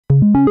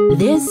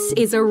This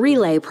is a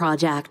relay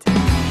project.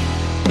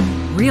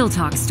 Real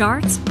Talk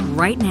starts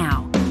right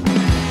now.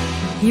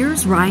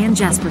 Here's Ryan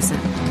Jesperson.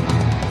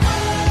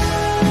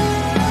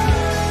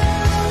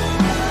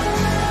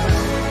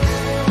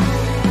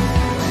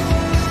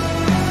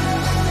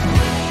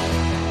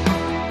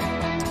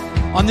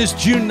 On this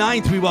June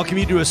 9th, we welcome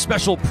you to a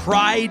special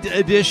Pride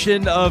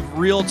edition of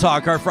Real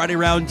Talk. Our Friday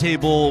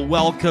Roundtable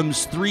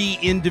welcomes three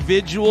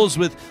individuals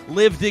with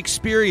lived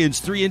experience,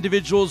 three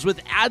individuals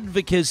with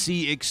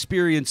advocacy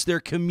experience.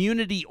 They're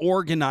community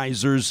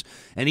organizers,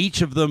 and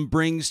each of them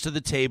brings to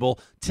the table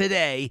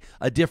today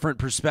a different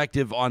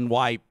perspective on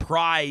why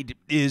Pride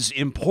is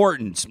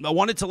important. I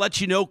wanted to let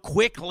you know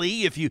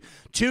quickly, if you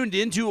tuned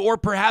into or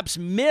perhaps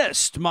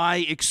missed my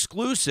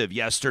exclusive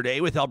yesterday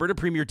with Alberta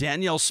Premier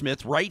Danielle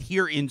Smith right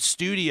here in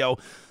studio,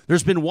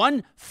 there's been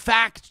one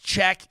fact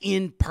check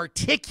in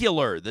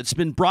particular that's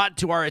been brought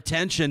to our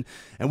attention,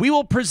 and we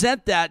will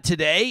present that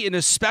today in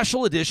a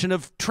special edition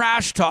of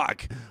Trash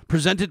Talk,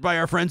 presented by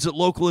our friends at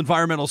Local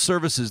Environmental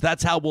Services.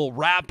 That's how we'll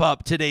wrap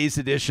up today's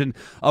edition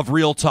of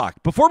Real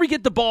Talk. Before we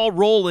get the ball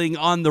rolling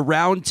on the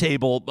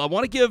roundtable, I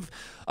want to give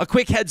a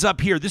quick heads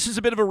up here. This is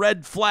a bit of a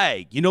red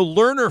flag. You know,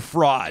 learner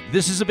fraud.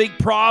 This is a big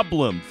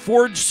problem.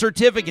 Forged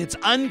certificates,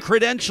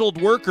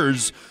 uncredentialed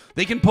workers.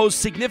 They can pose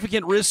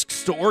significant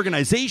risks to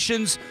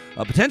organizations,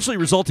 potentially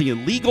resulting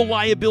in legal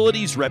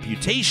liabilities,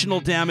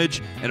 reputational damage,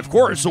 and of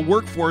course, a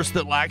workforce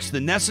that lacks the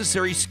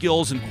necessary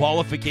skills and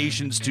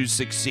qualifications to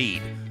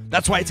succeed.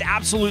 That's why it's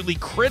absolutely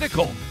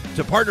critical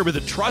to partner with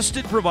a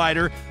trusted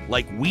provider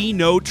like We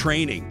Know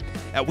Training.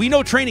 At We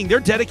Know Training, they're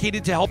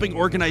dedicated to helping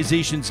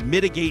organizations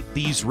mitigate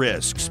these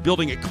risks,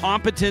 building a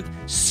competent,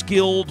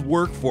 skilled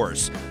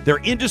workforce. Their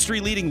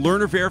industry-leading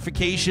learner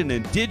verification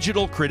and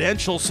digital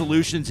credential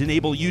solutions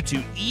enable you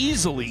to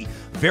easily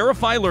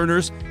verify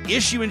learners,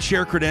 issue and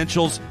share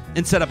credentials,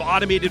 and set up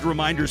automated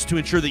reminders to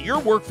ensure that your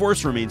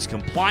workforce remains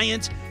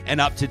compliant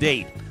and up to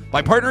date.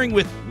 By partnering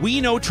with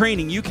We Know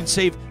Training, you can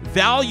save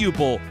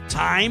valuable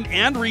time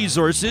and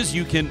resources.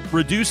 You can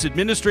reduce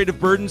administrative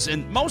burdens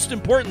and, most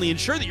importantly,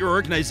 ensure that your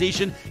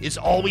organization is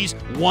always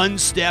one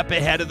step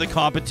ahead of the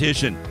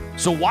competition.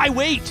 So why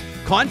wait?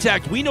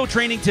 Contact We Know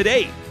Training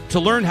today to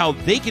learn how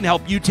they can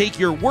help you take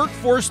your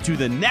workforce to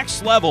the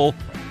next level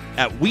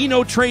at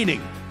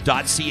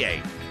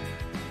weknowtraining.ca.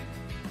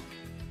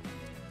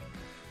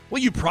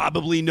 Well, you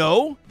probably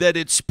know that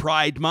it's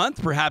Pride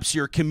Month. Perhaps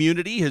your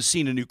community has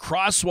seen a new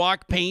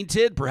crosswalk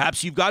painted.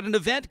 Perhaps you've got an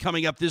event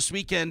coming up this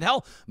weekend.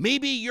 Hell,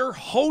 maybe you're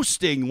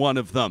hosting one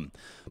of them.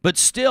 But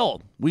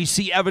still, we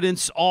see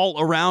evidence all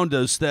around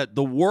us that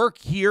the work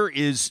here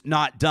is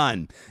not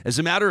done. As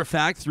a matter of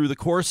fact, through the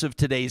course of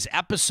today's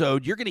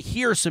episode, you're going to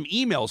hear some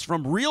emails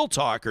from Real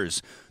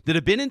Talkers that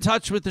have been in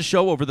touch with the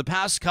show over the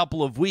past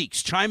couple of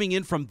weeks, chiming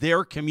in from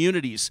their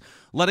communities,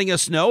 letting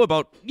us know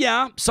about,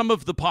 some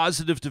of the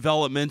positive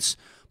developments,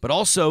 but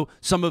also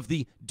some of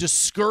the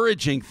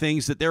discouraging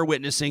things that they're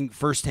witnessing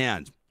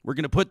firsthand. We're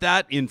going to put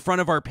that in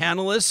front of our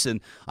panelists,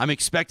 and I'm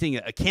expecting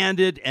a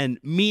candid and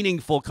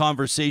meaningful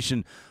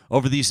conversation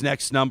over these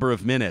next number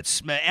of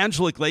minutes.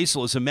 Angela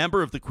Glasel is a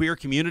member of the queer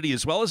community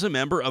as well as a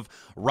member of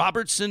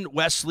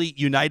Robertson-Wesley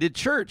United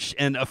Church,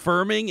 an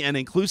affirming and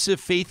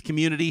inclusive faith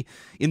community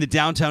in the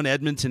downtown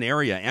Edmonton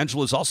area.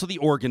 Angela is also the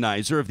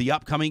organizer of the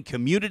upcoming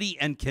Community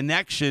and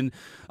Connection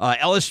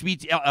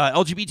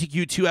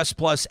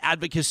LGBTQ2S+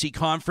 Advocacy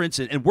Conference,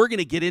 and we're going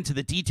to get into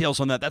the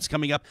details on that. That's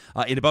coming up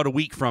in about a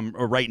week from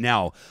right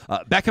now.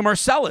 Bekah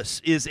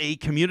Marcellus is a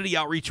community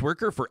outreach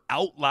worker for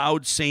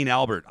Outloud St.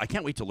 Albert. I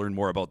can't wait to learn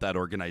more about that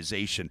organization.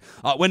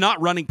 When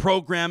not running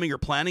programming or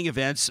planning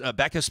events,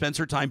 Bekah spends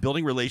her time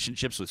building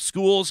relationships with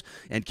schools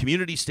and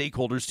community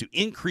stakeholders to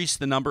increase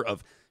the number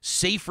of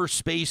safer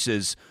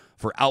spaces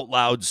for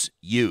Outloud's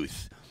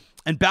youth.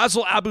 And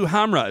Basel Abou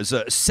Hamrah is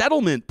a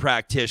settlement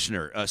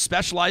practitioner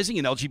specializing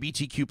in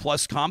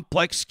LGBTQ+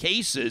 complex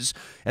cases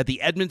at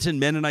the Edmonton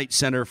Mennonite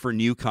Centre for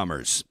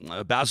Newcomers.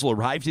 Basel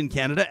arrived in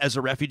Canada as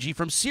a refugee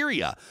from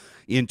Syria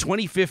in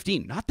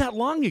 2015, not that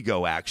long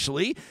ago,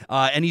 actually,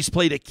 and he's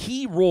played a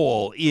key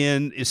role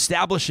in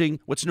establishing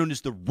what's known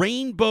as the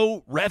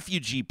Rainbow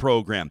Refugee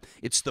program.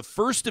 It's the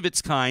first of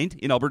its kind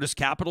in Alberta's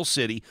capital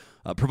city,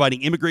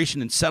 providing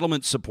immigration and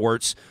settlement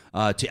supports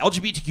to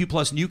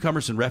LGBTQ+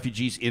 newcomers and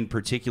refugees in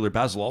particular.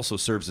 Basel also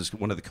serves as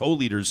one of the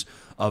co-leaders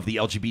of the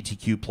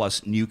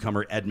LGBTQ+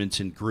 newcomer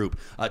Edmonton group.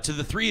 To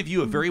the three of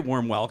you, a very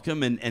warm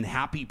welcome and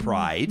happy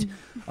Pride.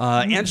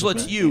 Angela,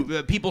 to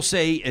you, people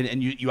say,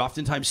 and you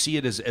oftentimes see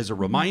it as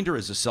a reminder,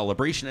 as a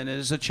celebration, and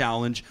as a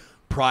challenge,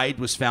 Pride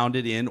was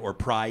founded in, or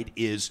Pride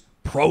is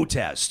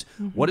protest.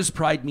 What does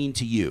Pride mean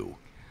to you?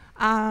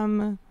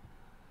 Pride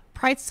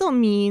still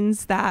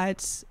means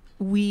that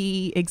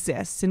we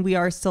exist and we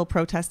are still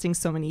protesting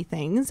so many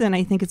things. And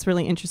I think it's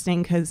really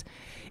interesting because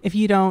if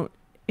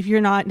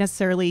you're not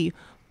necessarily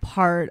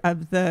part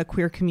of the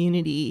queer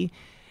community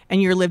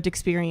and your lived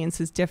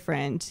experience is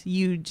different,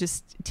 you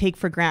just take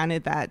for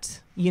granted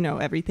that,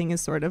 everything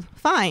is sort of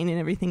fine and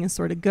everything is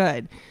sort of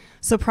good.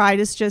 So Pride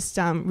is just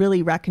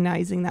really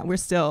recognizing that we're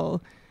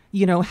still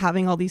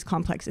having all these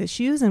complex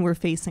issues, and we're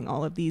facing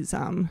all of these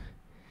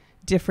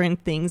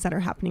different things that are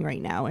happening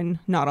right now, and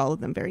not all of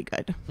them very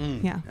good.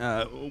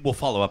 Yeah. We'll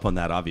follow up on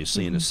that,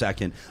 obviously, in a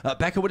second.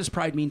 Bekah, what does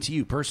pride mean to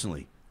you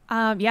personally?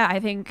 I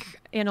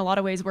think in a lot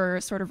of ways we're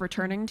sort of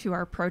returning to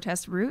our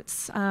protest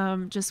roots,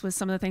 just with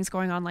some of the things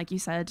going on, like you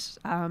said,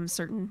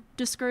 certain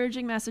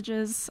discouraging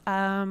messages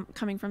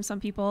coming from some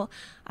people.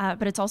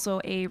 But it's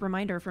also a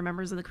reminder for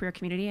members of the queer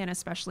community, and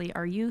especially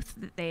our youth,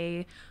 that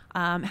they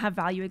have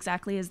value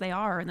exactly as they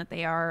are, and that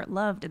they are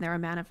loved, and they're a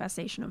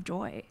manifestation of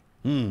joy.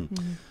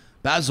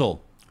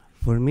 Basil.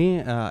 For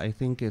me, I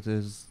think it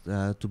is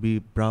to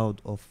be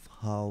proud of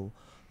how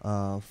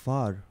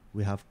far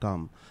we have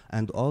come.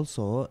 And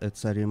also,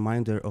 it's a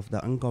reminder of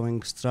the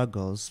ongoing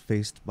struggles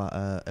faced by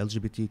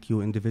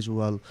LGBTQ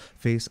individuals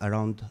face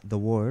around the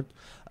world.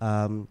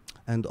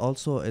 And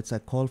also, it's a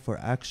call for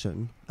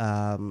action,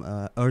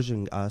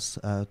 urging us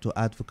to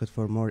advocate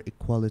for more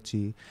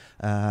equality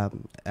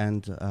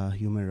and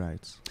human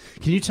rights.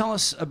 Can you tell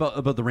us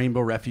about the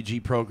Rainbow Refugee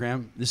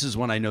program? This is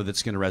one I know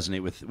that's going to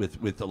resonate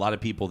with a lot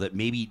of people that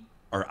maybe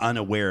are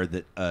unaware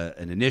that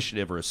an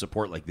initiative or a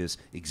support like this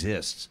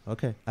exists.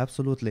 Okay,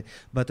 absolutely.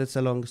 But it's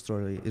a long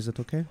story. Is it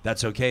okay?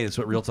 That's okay. That's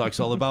what Real Talk's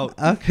all about.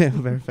 Okay,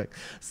 perfect.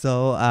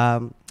 So I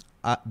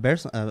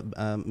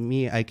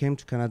came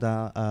to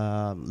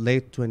Canada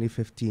late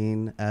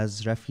 2015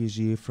 as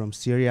refugee from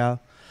Syria.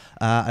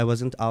 I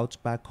wasn't out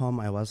back home.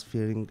 I was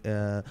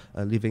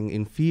living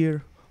in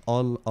fear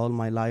all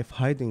my life,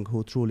 hiding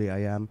who truly I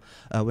am.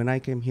 When I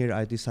came here,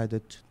 I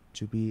decided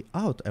to be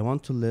out. I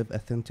want to live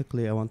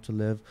authentically. I want to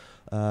live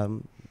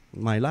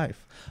my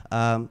life.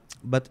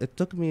 But it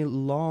took me a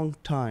long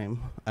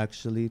time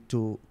actually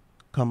to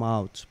come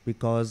out,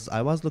 because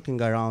I was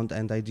looking around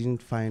and I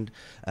didn't find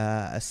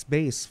a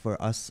space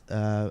for us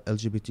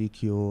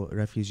LGBTQ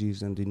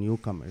refugees and the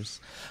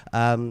newcomers.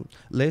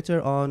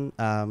 Later on,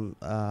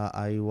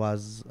 I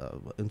was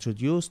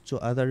introduced to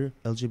other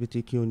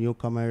LGBTQ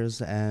newcomers,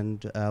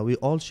 and we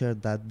all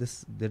shared that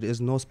there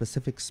is no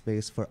specific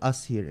space for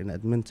us here in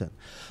Edmonton.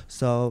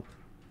 So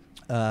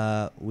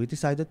we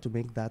decided to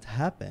make that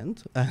happen,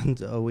 and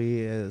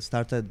we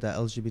started the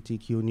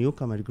LGBTQ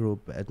newcomer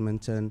group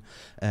Edmonton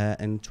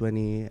in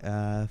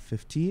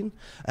 2015,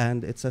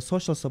 and it's a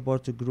social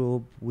support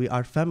group. We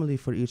are family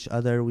for each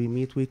other. We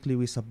meet weekly.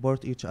 We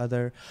support each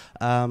other.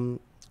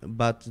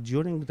 But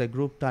during the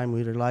group time,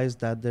 we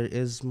realized that there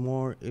is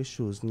more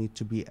issues need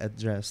to be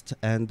addressed.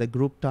 And the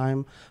group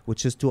time,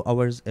 which is 2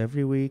 hours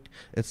every week,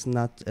 it's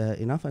not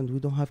enough, and we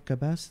don't have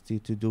capacity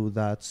to do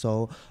that.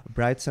 So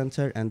Bright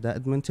Center and the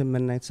Edmonton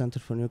Mennonite Centre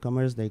for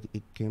Newcomers, they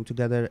came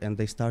together and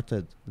they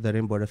started the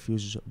Rainbow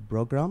Refugee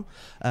program.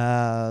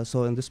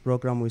 So in this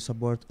program, we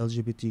support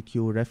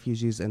LGBTQ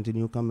refugees and the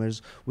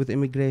newcomers with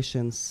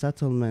immigration,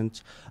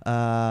 settlement,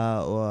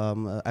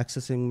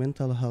 accessing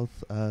mental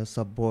health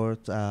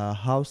support,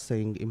 housing,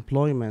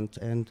 employment,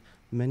 and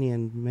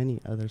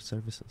many other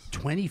services.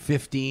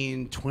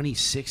 2015,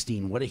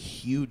 2016, what a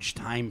huge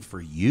time for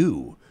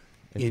you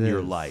in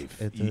your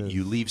life.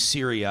 You leave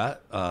Syria,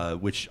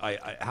 which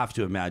I have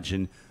to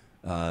imagine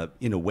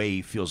in a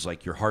way feels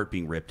like your heart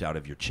being ripped out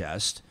of your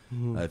chest.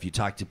 If you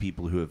talk to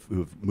people who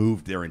have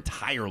moved their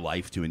entire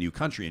life to a new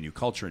country, a new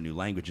culture, a new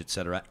language,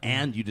 etc.,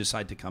 and you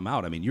decide to come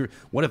out. I mean,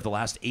 what have the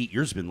last 8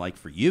 years been like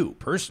for you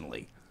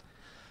personally?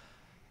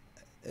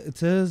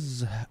 It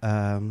is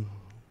a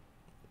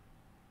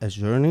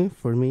journey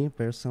for me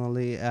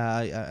personally.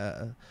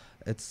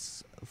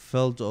 It's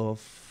filled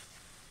of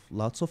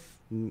lots of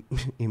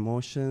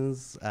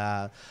emotions.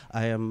 I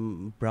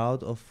am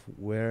proud of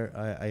where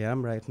I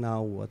am right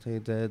now, what I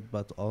did,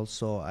 but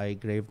also I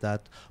grieve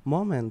that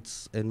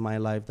moments in my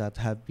life that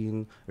have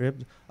been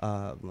ripped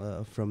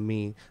from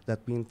me,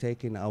 that been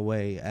taken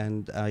away,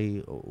 and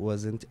I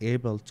wasn't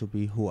able to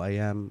be who I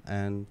am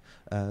and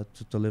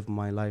to live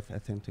my life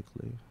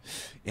authentically.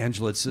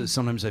 Angela,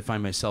 sometimes I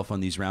find myself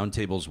on these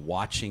roundtables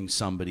watching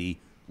somebody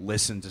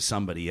listen to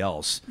somebody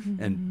else,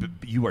 and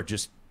you are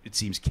just, it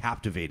seems,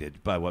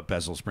 captivated by what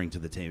Basil's bringing to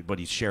the table, what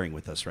he's sharing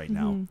with us right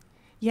now.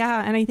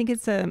 Yeah, and I think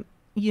it's to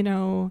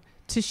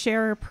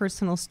share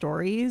personal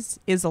stories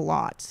is a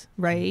lot,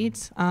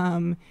 right?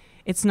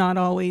 It's not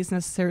always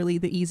necessarily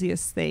the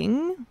easiest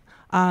thing,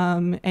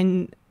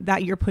 and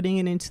that you're putting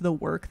it into the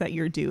work that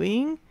you're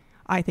doing,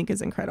 I think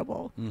is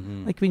incredible.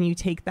 Like when you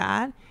take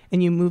that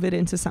and you move it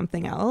into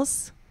something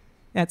else,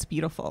 that's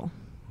beautiful.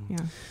 Yeah.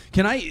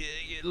 Can I,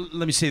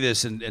 let me say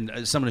this, and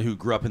as someone who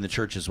grew up in the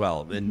church as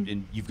well,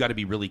 and you've got to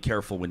be really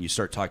careful when you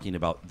start talking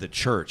about the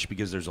church,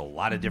 because there's a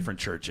lot of different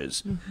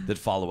churches that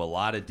follow a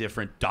lot of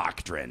different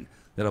doctrine,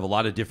 that have a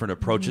lot of different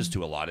approaches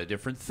to a lot of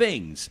different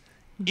things,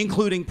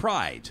 including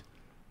pride,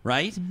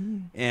 right?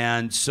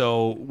 And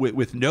so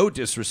with no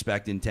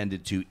disrespect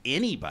intended to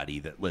anybody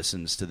that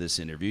listens to this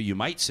interview, you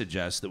might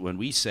suggest that when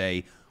we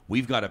say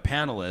we've got a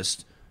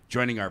panelist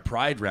joining our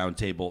pride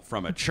roundtable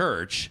from a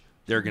church,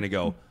 they're going to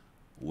go,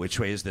 which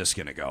way is this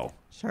going to go?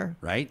 Sure.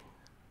 Right?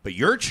 But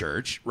your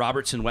church,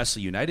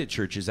 Robertson-Wesley United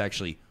Church, is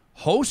actually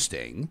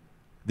hosting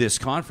this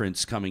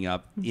conference coming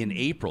up in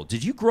April.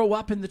 Did you grow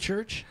up in the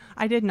church?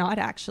 I did not,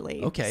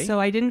 actually. Okay. So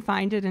I didn't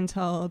find it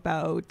until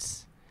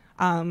about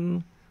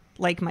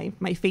like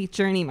my faith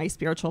journey, my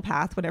spiritual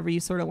path, whatever you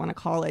sort of want to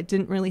call it,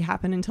 didn't really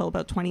happen until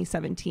about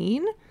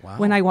 2017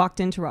 when I walked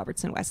into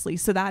Robertson-Wesley.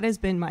 So that has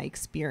been my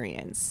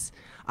experience.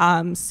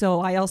 So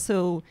I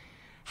also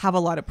have a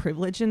lot of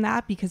privilege in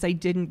that because I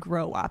didn't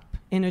grow up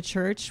in a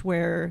church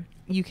where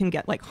you can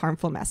get like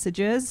harmful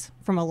messages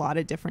from a lot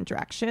of different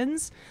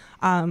directions.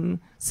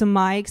 So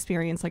my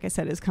experience, like I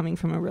said, is coming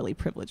from a really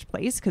privileged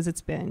place because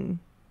it's been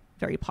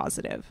very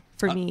positive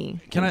for me.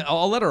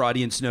 I'll let our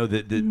audience know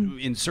that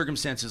in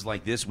circumstances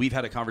like this, we've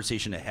had a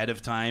conversation ahead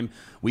of time.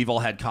 We've all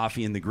had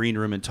coffee in the green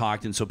room and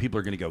talked, and so people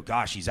are going to go,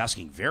 gosh, he's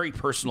asking very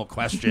personal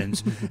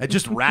questions and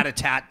just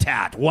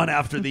rat-a-tat-tat, one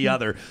after the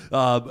other.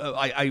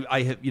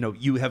 I have,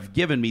 you have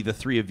given me, the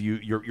three of you,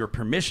 your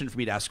permission for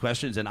me to ask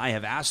questions, and I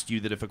have asked you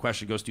that if a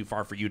question goes too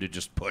far for you to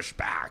just push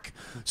back.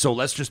 So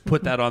let's just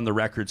put that on the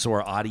record so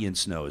our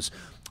audience knows.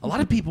 A lot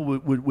of people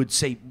would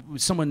say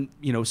someone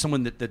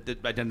that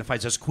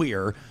identifies as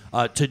queer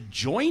to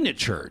join a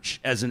church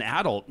as an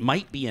adult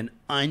might be an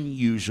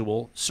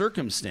unusual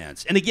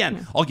circumstance. And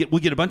again, we'll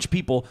get a bunch of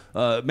people,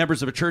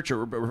 members of a church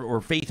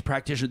or faith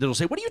practitioners, that'll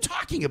say, "What are you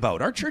talking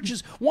about? Our church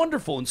is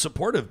wonderful and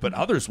supportive," but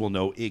others will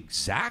know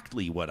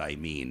exactly what I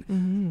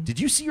mean. Did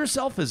you see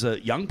yourself as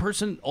a young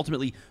person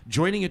ultimately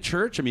joining a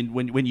church? I mean,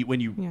 when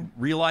you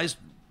realized,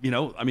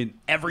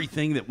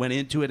 everything that went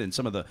into it and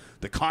some of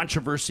the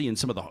controversy and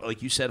some of the,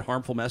 like you said,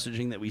 harmful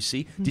messaging that we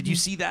see. Did you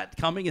see that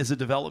coming as a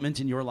development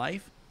in your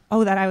life?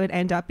 Oh, that I would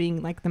end up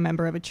being like the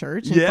member of a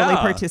church and fully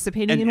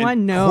participating in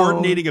one? No.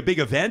 Coordinating a big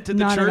event at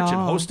the Not church at and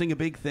all. hosting a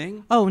big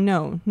thing? Oh,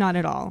 no, not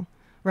at all.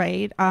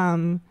 Right.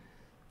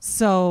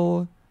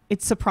 So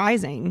it's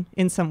surprising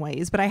in some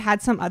ways, but I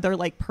had some other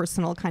like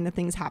personal kind of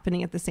things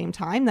happening at the same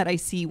time that I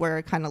see where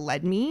it kind of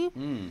led me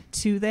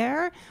to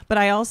there. But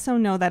I also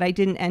know that I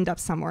didn't end up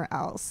somewhere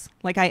else.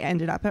 Like I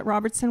ended up at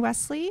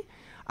Robertson-Wesley.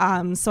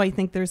 So I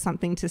think there's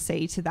something to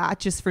say to that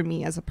just for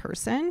me as a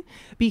person,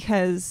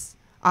 because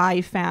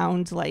I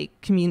found like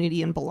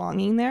community and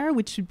belonging there,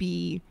 which would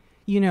be,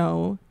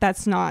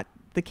 that's not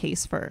the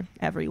case for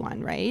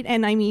everyone, right?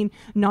 And I mean,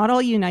 not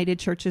all United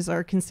churches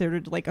are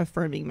considered like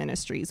affirming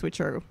ministries,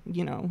 which are,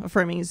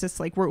 affirming is just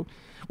like we're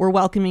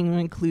welcoming and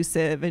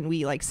inclusive and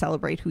we like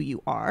celebrate who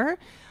you are.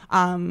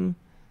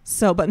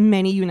 But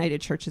many United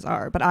churches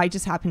are. But I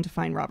just happened to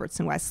find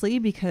Robertson-Wesley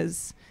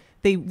because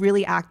they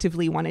really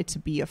actively wanted to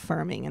be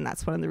affirming. And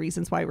that's one of the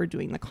reasons why we're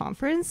doing the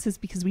conference, is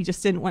because we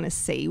just didn't want to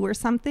say we're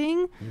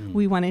something.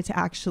 We wanted to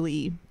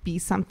actually be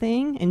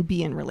something and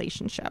be in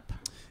relationship.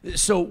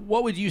 So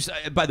what would you say,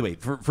 by the way,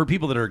 for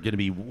people that are going to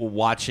be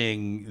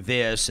watching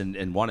this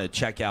and want to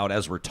check out,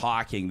 as we're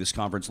talking, this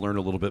conference, learn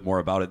a little bit more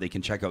about it, they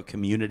can check out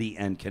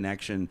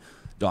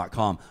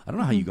communityandconnection.com. I don't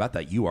know how you got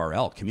that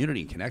URL,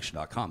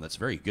 communityandconnection.com. That's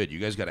very good. You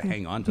guys got to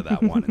hang on to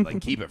that one and like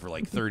keep it for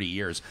like 30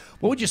 years.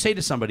 What would you say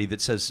to somebody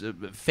that says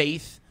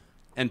faith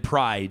and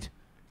pride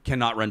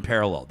cannot run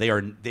parallel? They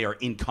are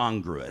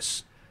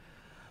incongruous.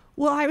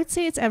 Well, I would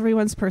say it's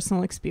everyone's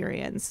personal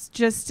experience,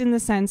 just in the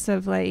sense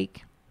of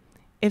like,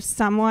 if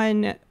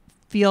someone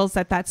feels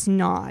that that's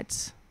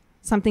not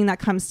something that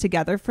comes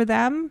together for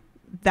them,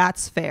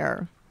 that's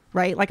fair,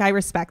 right? Like I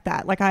respect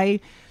that. Like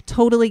I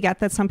totally get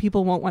that some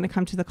people won't want to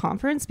come to the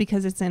conference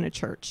because it's in a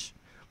church,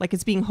 like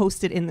it's being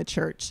hosted in the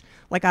church.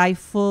 Like I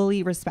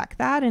fully respect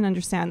that and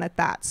understand that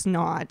that's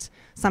not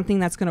something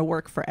that's going to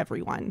work for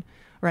everyone,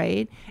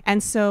 right?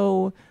 And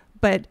so,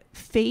 but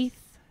faith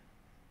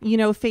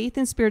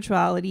and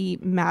spirituality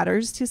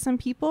matters to some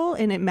people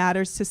and it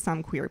matters to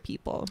some queer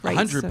people, right?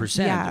 100%.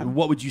 So, yeah.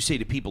 What would you say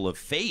to people of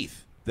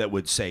faith that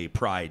would say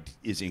pride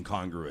is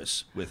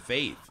incongruous with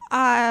faith?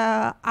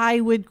 I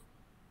would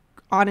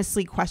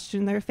honestly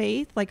question their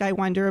faith. Like I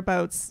wonder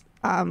about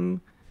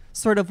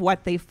sort of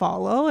what they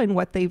follow and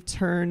what they've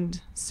turned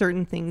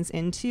certain things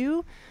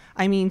into.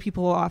 I mean,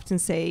 people will often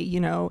say,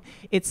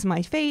 it's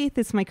my faith,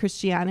 it's my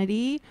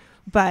Christianity,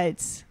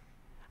 but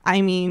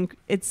I mean,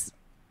 it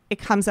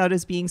comes out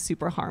as being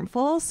super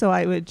harmful. So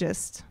I would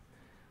just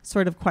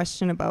sort of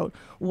question about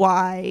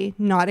why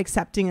not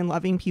accepting and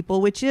loving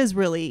people, which is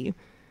really,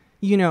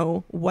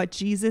 what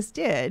Jesus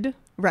did,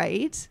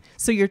 right?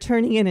 So you're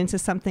turning it into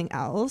something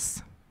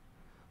else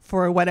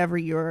for whatever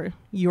your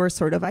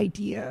sort of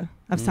idea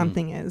of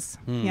something is.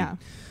 Yeah.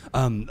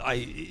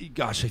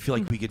 I feel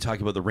like we could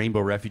talk about the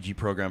Rainbow Refugee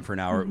program for an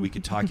hour. We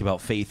could talk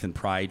about faith and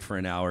pride for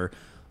an hour.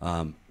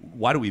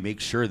 Why do we make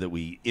sure that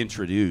we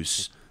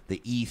introduce the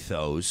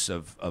ethos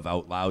of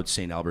Outloud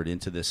St. Albert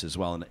into this as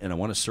well? And I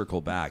want to circle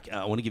back.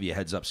 I want to give you a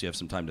heads up so you have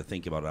some time to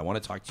think about it. I want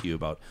to talk to you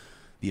about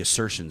the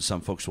assertion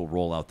some folks will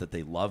roll out that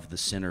they love the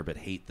sinner but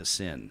hate the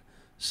sin.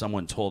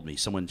 Someone told me,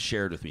 someone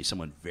shared with me,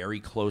 someone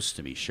very close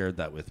to me shared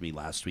that with me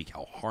last week,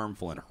 how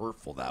harmful and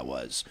hurtful that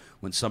was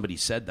when somebody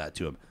said that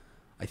to him.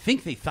 I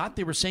think they thought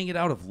they were saying it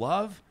out of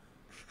love,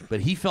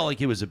 but he felt like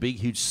it was a big,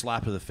 huge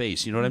slap of the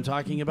face. You know what I'm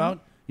talking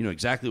about? You know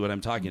exactly what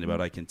I'm talking about,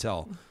 I can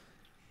tell.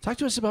 Talk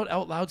to us about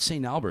Outloud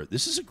St. Albert.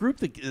 This is a group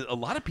that a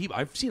lot of people,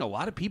 I've seen a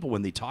lot of people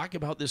when they talk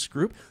about this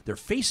group, their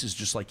faces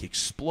just like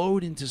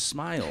explode into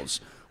smiles.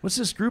 What's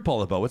this group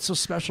all about? What's so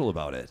special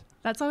about it?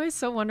 That's always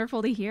so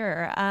wonderful to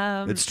hear.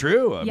 It's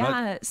true.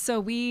 So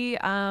we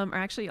are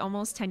actually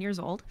almost 10 years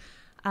old.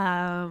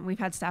 We've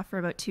had staff for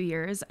about 2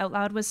 years.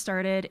 Outloud was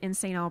started in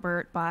St.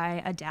 Albert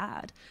by a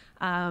dad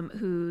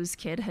whose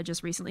kid had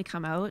just recently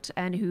come out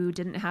and who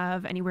didn't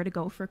have anywhere to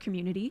go for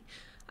community.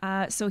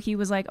 So he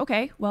was like,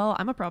 okay, well,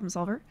 I'm a problem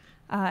solver,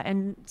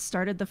 and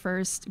started the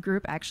first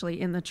group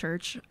actually in the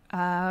church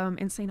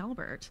in St.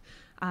 Albert.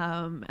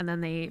 And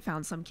then they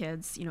found some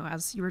kids,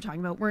 as you were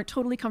talking about, weren't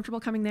totally comfortable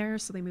coming there.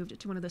 So they moved it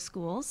to one of the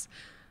schools.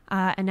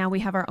 And now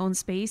we have our own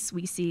space.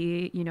 We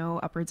see,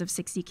 upwards of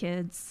 60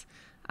 kids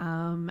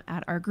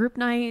at our group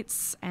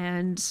nights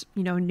and,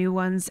 new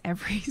ones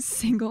every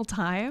single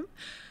time.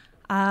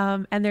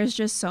 And there's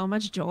just so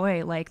much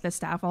joy. Like the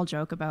staff all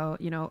joke about,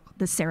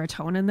 the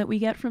serotonin that we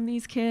get from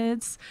these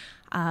kids,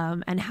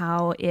 and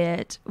how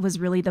it was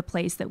really the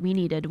place that we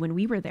needed when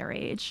we were their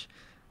age.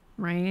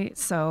 Right.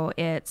 So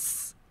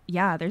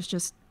there's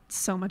just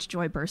so much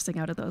joy bursting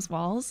out of those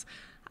walls.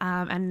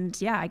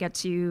 I get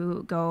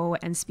to go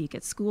and speak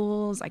at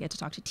schools. I get to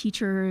talk to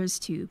teachers,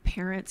 to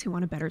parents who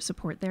want to better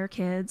support their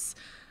kids.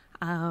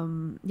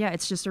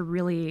 It's just a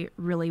really,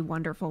 really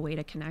wonderful way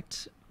to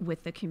connect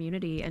with the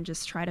community and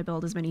just try to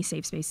build as many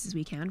safe spaces as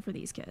we can for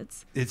these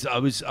kids.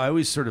 I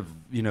always sort of,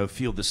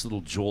 feel this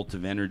little jolt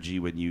of energy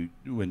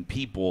when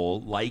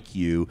people like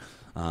you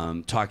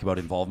talk about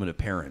involvement of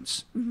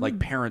parents. Mm-hmm. Like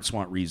parents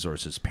want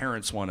resources,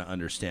 parents want to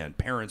understand,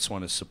 parents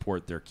want to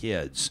support their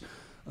kids.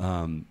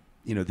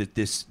 That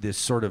this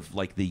sort of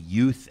like the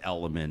youth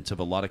element of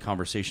a lot of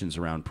conversations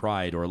around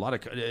Pride, or a lot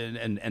of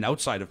and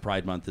outside of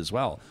Pride Month as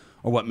well,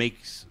 or what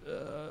makes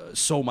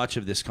so much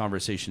of this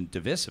conversation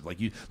divisive.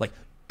 Like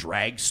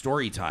drag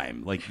story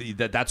time,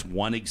 that's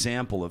one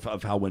example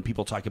of how when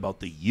people talk about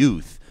the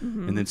youth,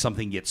 mm-hmm. and then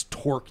something gets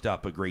torqued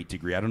up a great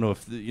degree. I don't know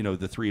if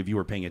the three of you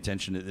are paying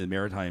attention to the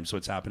Maritime, so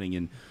it's happening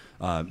in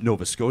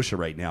Nova Scotia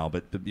right now,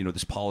 but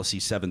this policy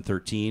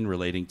 713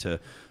 relating to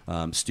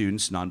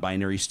students,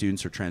 non-binary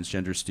students or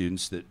transgender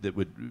students that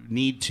would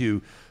need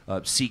to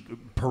seek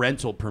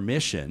parental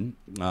permission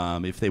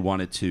if they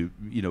wanted to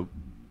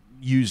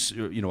use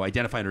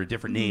identify under a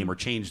different name or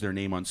change their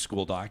name on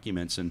school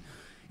documents. And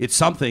it's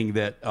something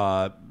that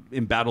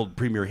embattled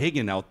Premier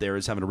Higgin out there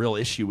is having a real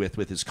issue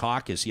with his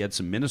caucus. He had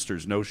some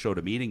ministers no-show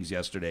to meetings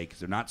yesterday because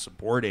they're not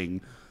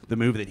supporting the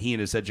move that he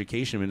and his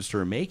education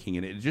minister are making.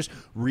 And it just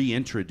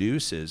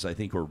reintroduces, I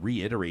think, or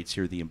reiterates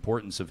here the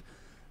importance of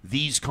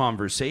these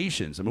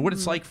conversations. I mean,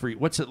 what's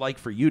it like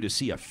for you to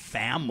see a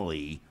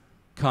family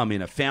come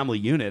in, a family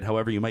unit,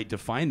 however you might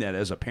define that,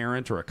 as a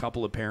parent or a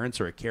couple of parents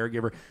or a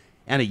caregiver,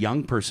 and a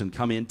young person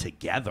come in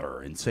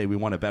together and say, we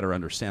want to better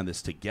understand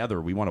this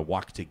together. We want to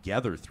walk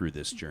together through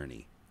this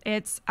journey.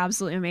 It's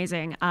absolutely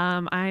amazing.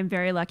 I'm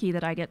very lucky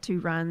that I get to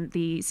run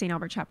the St.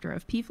 Albert chapter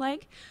of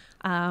PFLAG,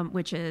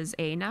 which is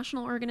a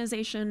national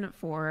organization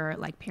for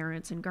like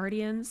parents and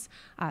guardians.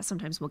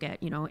 Sometimes we'll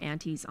get,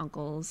 aunties,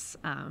 uncles,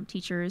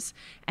 teachers.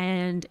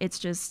 And it's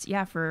just,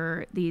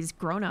 for these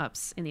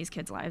grown-ups in these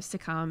kids' lives to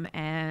come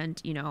and,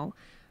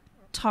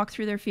 talk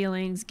through their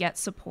feelings, get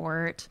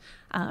support,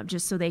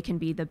 just so they can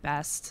be the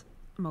best,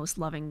 most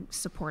loving,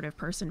 supportive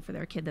person for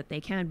their kid that they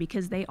can,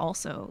 because they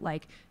also,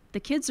 the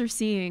kids are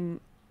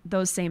seeing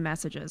those same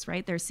messages,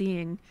 right? They're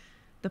seeing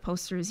the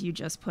posters you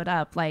just put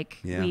up. I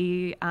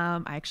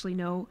actually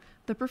know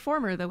the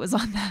performer that was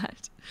on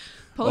that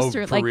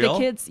poster. For real? The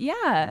kids,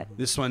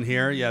 This one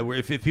here,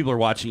 if people are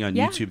watching on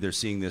YouTube, they're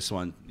seeing this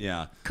one,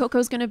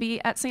 Coco's going to be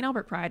at St.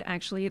 Albert Pride,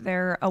 actually.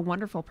 They're a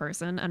wonderful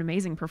person, an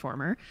amazing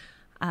performer.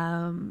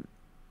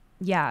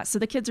 So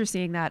the kids are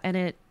seing that, and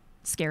it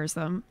scares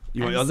them.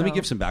 Let me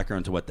give some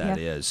background to what that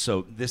is.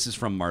 So this is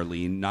from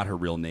Marlene, not her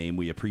real name.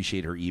 We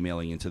appreciate her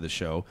emailing into the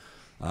show.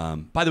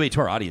 By the way, to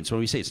our audience, when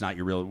we say it's not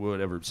your real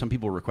whatever, some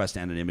people request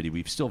anonymity.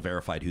 We've still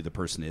verified who the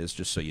person is,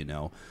 just so you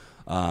know.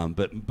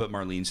 But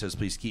Marlene says,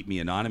 please keep me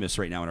anonymous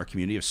right now in our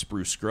community of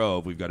Spruce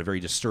Grove. We've got a very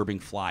disturbing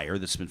flyer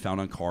that's been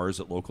found on cars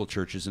at local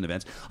churches and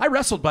events. I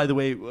wrestled, by the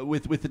way,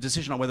 with the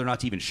decision on whether or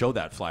not to even show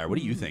that flyer. What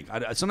do you think?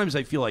 Sometimes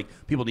I feel like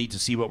people need to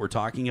see what we're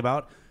talking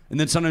about. And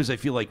then sometimes I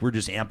feel like we're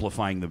just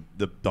amplifying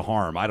the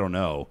harm. I don't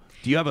know.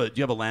 Do you have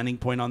a landing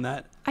point on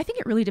that? I think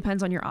it really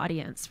depends on your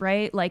audience,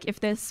 right? Like if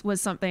this was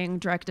something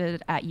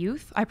directed at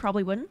youth, I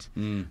probably wouldn't.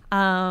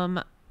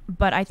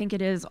 But I think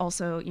it is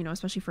also,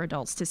 especially for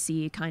adults, to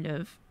see kind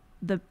of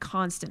the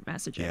constant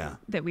messaging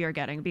that we are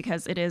getting,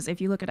 because it is, if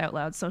you look at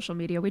Outloud social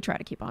media, we try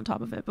to keep on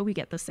top of it, but we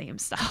get the same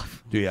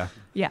stuff. Do you?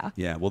 Yeah.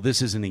 Yeah. Well,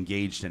 this is an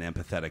engaged and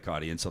empathetic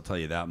audience, I'll tell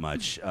you that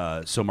much.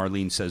 So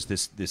Marlene says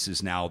this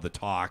is now the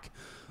talk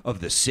of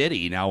the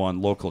city, now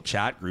on local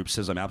chat groups.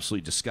 Says, I'm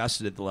absolutely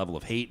disgusted at the level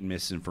of hate and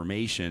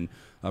misinformation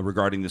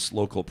regarding this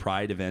local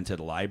Pride event at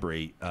a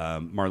library.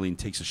 Marlene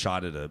takes a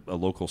shot at a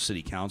local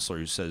city councilor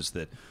who says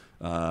that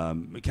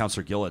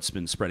Councillor Gillett's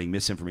been spreading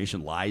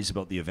misinformation, lies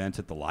about the event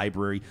at the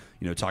library,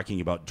 talking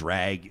about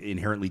drag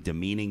inherently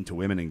demeaning to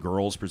women and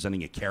girls,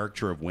 presenting a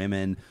caricature of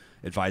women,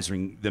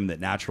 advising them that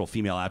natural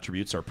female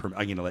attributes are, I'm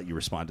going to let you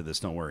respond to this,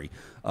 don't worry,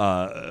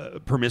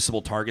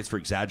 permissible targets for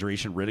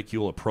exaggeration,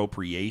 ridicule,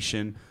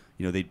 appropriation.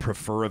 They'd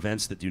prefer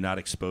events that do not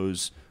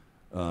expose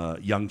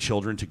young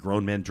children to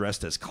grown men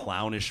dressed as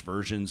clownish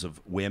versions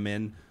of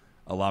women,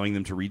 allowing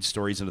them to read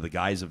stories under the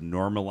guise of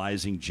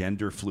normalizing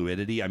gender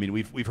fluidity. I mean,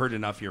 we've heard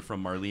enough here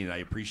from Marlene, and I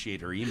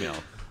appreciate her email.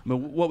 I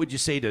mean, what would you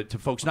say to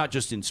folks, not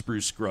just in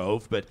Spruce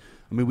Grove, but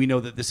I mean, we know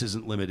that this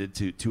isn't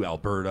limited to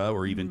Alberta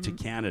or even to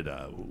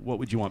Canada. What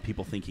would you want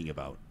people thinking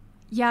about?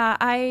 Yeah,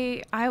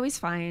 I always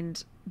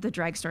find the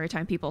drag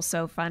storytime people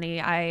so funny.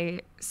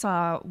 I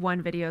saw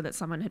one video that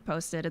someone had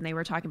posted, and they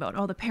were talking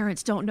about, the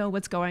parents don't know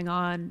what's going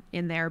on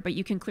in there, but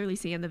you can clearly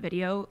see in the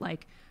video,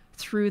 like,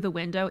 through the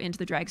window into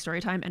the drag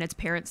story time, and it's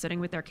parents sitting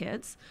with their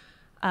kids.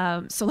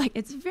 So like,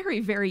 it's very,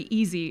 very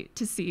easy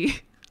to see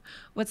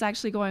what's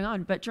actually going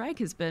on. But drag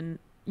has been,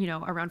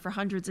 around for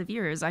hundreds of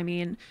years. I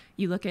mean,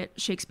 you look at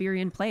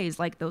Shakespearean plays,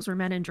 like those were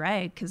men in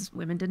drag because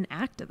women didn't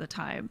act at the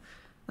time.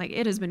 Like,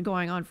 it has been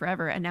going on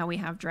forever. And now we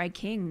have drag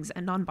kings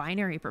and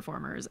non-binary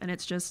performers. And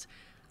it's just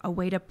a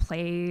way to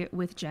play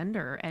with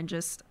gender. And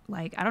just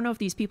like, I don't know if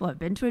these people have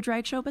been to a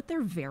drag show, but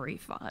they're very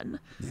fun.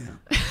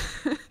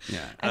 Yeah.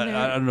 Yeah. I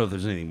don't know if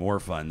there's anything more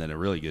fun than a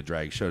really good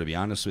drag show, to be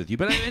honest with you.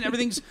 But I mean,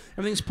 everything's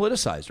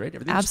politicized, right?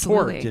 Everything's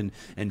Absolutely. torqued,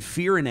 and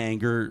fear and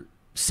anger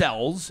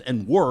sells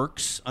and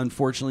works,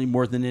 unfortunately,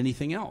 more than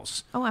anything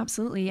else. Oh,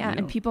 absolutely. Yeah.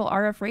 And people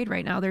are afraid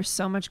right now. There's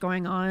so much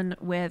going on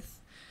with,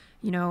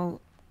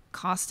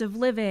 cost of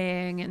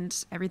living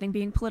and everything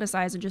being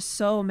politicized, and just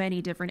so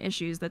many different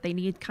issues that they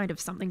need kind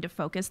of something to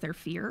focus their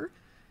fear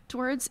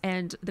towards.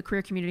 And the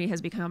queer community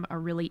has become a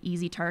really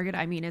easy target.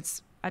 I mean,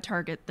 it's a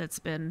target that's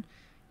been,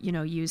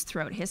 used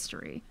throughout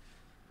history.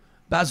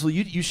 Basil,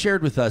 you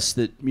shared with us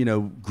that,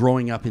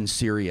 growing up in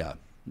Syria,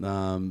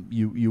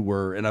 you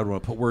were, and I don't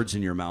want to put words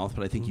in your mouth,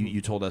 but I think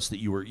you told us that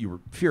you were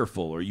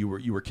fearful, or you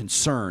were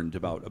concerned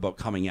about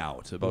coming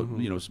out, about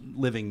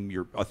living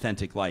your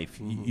authentic life,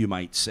 you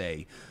might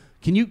say.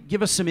 Can you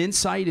give us some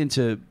insight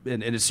into,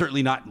 and it's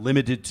certainly not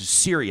limited to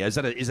Syria, is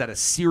that a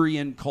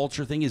Syrian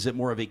culture thing? Is it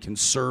more of a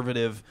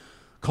conservative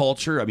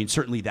culture? I mean,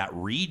 certainly that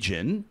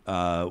region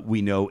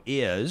we know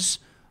is.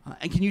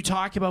 And can you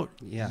talk about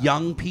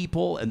young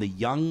people and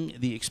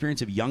the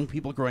experience of young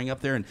people growing up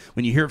there? And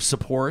when you hear of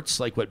supports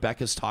like what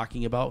Bekah's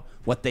talking about,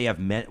 what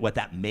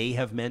that may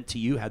have meant to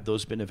you had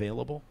those been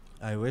available?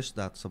 I wish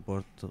that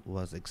support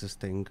was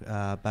existing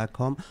back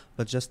home.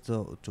 But just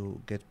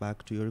to get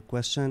back to your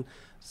question,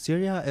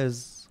 Syria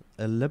is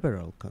a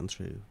liberal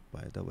country,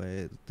 by the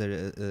way. There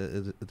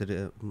is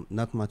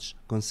not much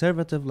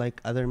conservative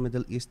like other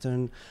Middle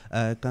Eastern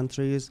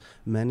countries.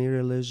 Many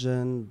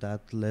religion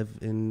that live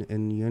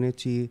in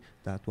unity.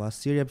 That was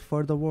Syria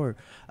before the war.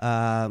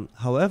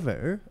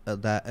 However,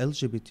 the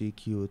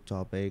LGBTQ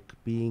topic,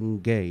 being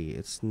gay,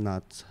 it's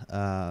not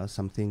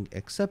something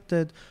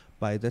accepted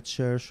by the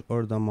church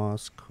or the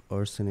mosque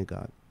or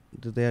synagogue.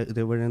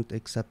 They weren't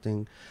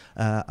accepting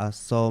us.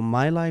 So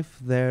my life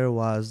there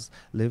was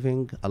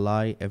living a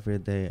lie every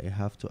day. I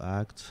have to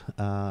act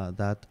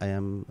that I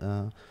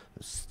am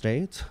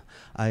straight.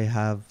 I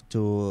have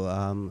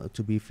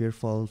to be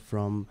fearful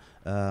from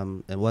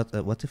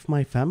what if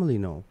my family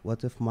know?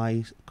 What if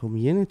my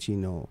community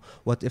know?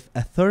 What if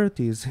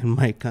authorities in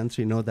my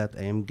country know that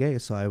I am gay?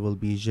 So I will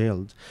be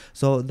jailed.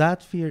 So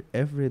that fear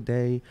every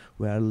day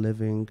we are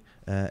living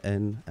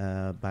in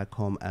back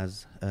home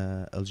as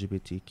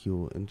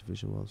LGBTQ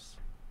individuals.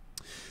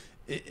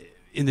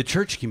 In the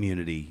church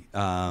community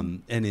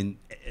and in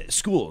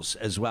schools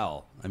as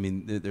well. I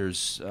mean,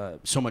 there's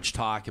so much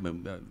talk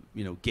about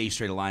gay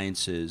straight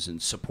alliances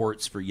and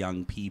supports for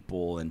young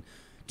people. And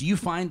do you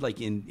find, like,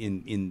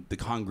 in the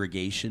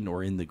congregation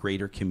or in the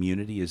greater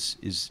community,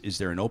 is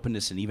there an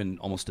openness and even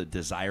almost a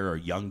desire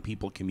of young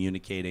people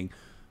communicating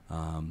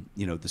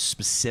the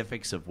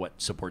specifics of what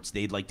supports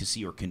they'd like to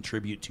see or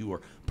contribute to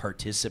or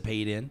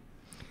participate in?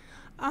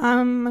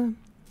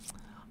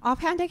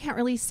 Offhand, I can't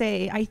really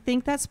say. I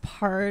think that's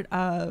part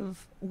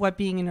of what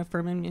being in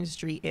affirmative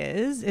ministry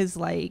is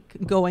like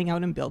going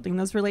out and building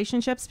those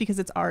relationships, because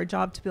it's our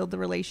job to build the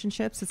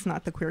relationships. It's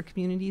not the queer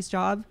community's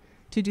job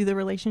to do the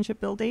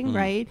relationship building,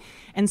 right?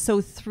 And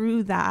so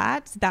through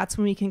that's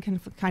when we can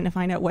kind of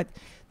find out what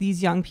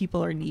these young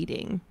people are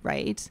needing,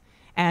 right?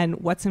 And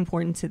what's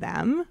important to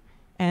them.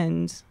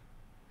 And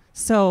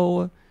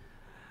so,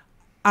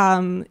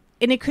 and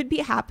it could be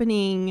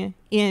happening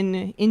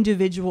in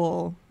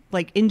individual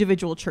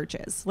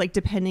churches, like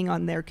depending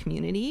on their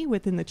community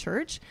within the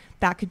church,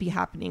 that could be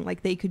happening.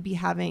 Like they could be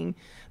having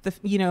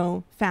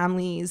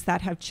families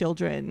that have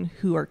children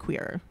who are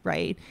queer,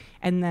 right?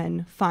 And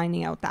then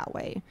finding out that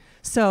way.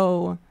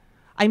 So,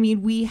 I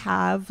mean, we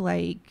have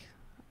like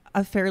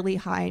a fairly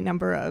high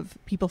number of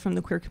people from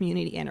the queer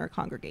community in our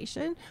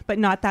congregation, but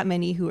not that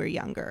many who are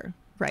younger,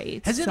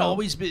 right? Has it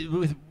always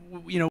been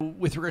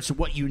with regards to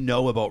what you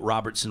know about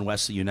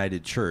Robertson-Wesley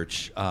United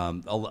Church?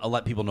 I'll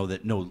let people know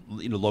that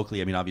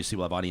locally. I mean, obviously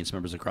we'll have audience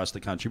members across the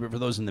country, but for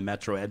those in the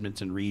Metro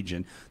Edmonton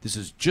region, this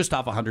is just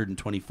off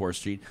 124th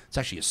Street. It's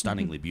actually a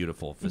stunningly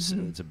beautiful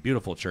facility. It's a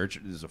beautiful church.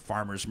 There's a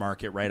farmers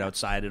market right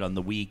outside it on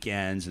the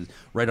weekends, and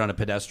right on a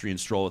pedestrian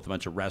stroll with a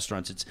bunch of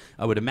restaurants.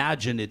 I would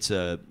imagine it's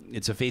a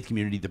faith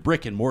community, the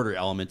brick and mortar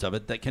element of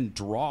it that can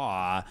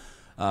draw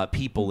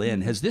people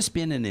in. Has this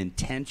been an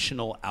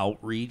intentional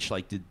outreach?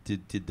 Like,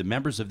 did the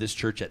members of this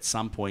church at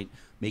some point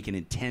make an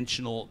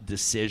intentional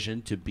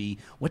decision to be,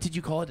 what did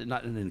you call it?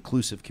 Not an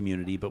inclusive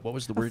community, but what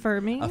was the word?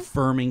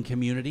 Affirming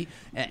community.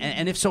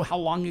 And if so, how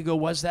long ago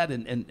was that,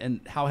 and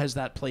how has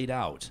that played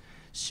out?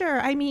 Sure.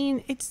 I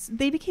mean,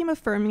 they became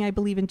affirming, I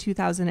believe, in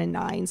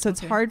 2009. So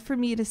it's hard for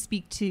me to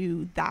speak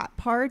to that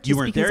part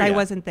just because I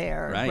wasn't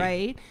there,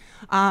 right?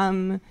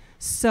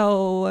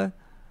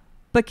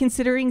 But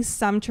considering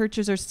some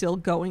churches are still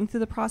going through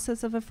the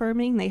process of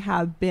affirming, they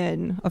have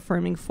been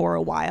affirming for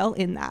a while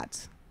in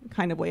that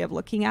kind of way of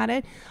looking at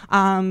it.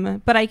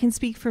 But I can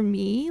speak for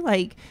me,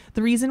 like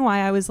the reason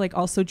why I was like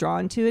also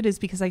drawn to it is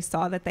because I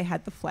saw that they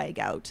had the flag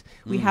out.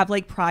 We have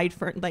like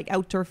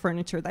outdoor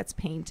furniture that's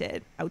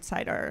painted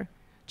outside our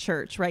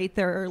church, right?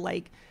 There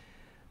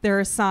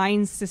are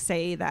signs to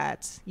say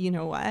that, you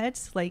know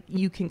what, like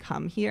you can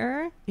come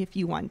here if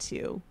you want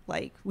to.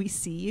 Like we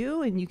see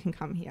you and you can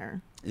come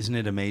here. Isn't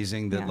it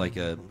amazing that like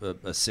a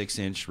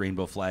 6-inch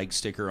rainbow flag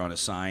sticker on a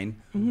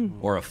sign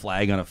or a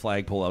flag on a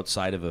flagpole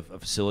outside of a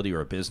facility or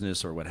a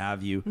business or what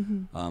have you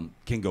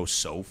can go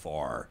so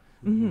far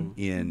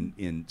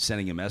in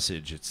sending a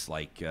message? It's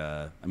like,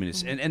 I mean,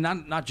 it's and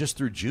not just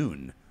through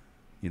June,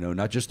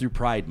 not just through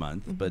Pride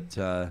Month,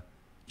 but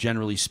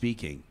generally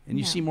speaking. And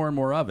you see more and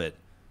more of it.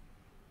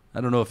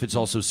 I don't know if it's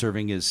also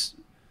serving as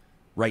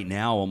right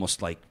now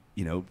almost like,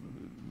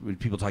 when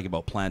people talk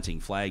about planting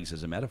flags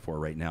as a metaphor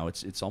right now,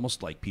 it's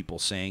almost like people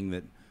saying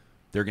that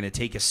they're going to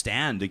take a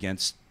stand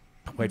against,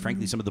 quite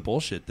frankly, some of the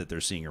bullshit that they're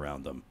seeing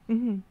around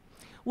them.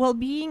 Well,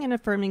 being an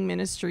affirming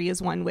ministry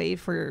is one way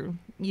for,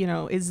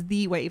 is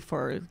the way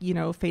for,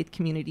 faith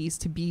communities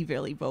to be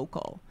really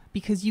vocal,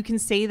 because you can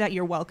say that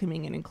you're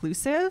welcoming and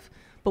inclusive,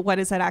 but what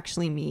does that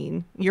actually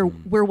mean?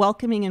 We're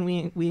welcoming and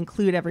we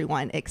include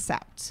everyone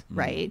except,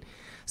 right?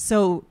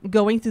 So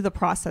going through the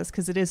process,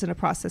 because it isn't a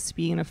process to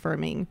be an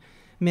affirming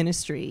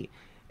ministry,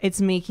 it's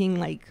making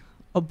like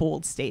a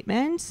bold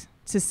statement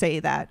to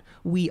say that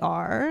we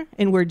are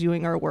and we're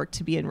doing our work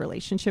to be in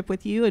relationship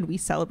with you, and we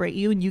celebrate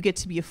you, and you get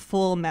to be a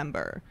full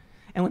member.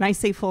 And when I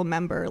say full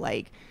member,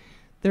 like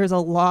there's a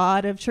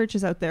lot of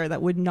churches out there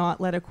that would not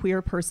let a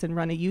queer person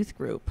run a youth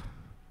group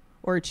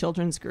or a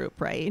children's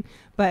group, right?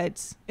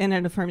 But in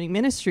an affirming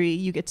ministry,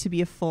 you get to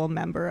be a full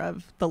member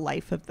of the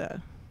life of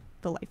the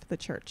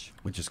church.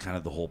 Which is kind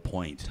of the whole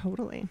point.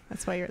 Totally.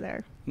 That's why you're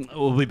there.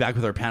 We'll be back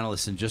with our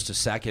panelists in just a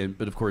second.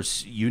 But of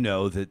course, you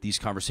know that these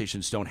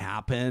conversations don't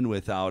happen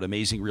without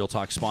amazing Real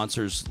Talk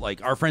sponsors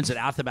like our friends at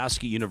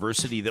Athabasca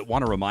University that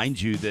want to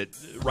remind you that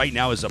right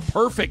now is a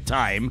perfect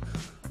time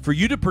for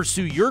you to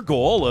pursue your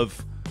goal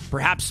of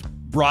perhaps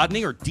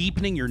broadening or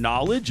deepening your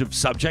knowledge of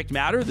subject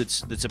matter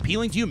that's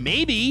appealing to you.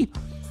 Maybe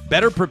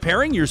better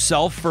preparing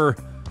yourself for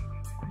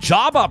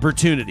job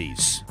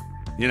opportunities.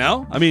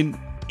 I mean,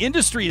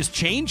 industry is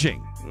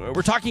changing.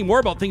 We're talking more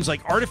about things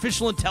like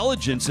artificial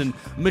intelligence and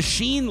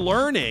machine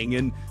learning,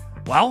 and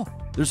well,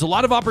 there's a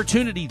lot of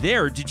opportunity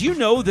there. Did you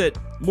know that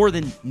more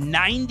than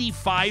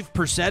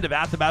 95% of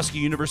Athabasca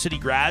University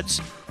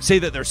grads say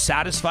that they're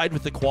satisfied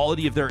with the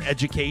quality of their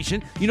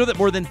education? You know that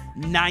more than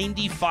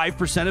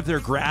 95% of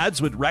their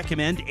grads would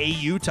recommend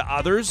AU to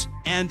others,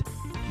 and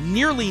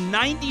nearly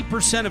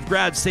 90% of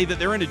grads say that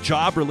they're in a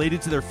job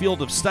related to their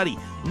field of study.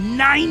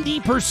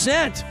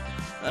 90%!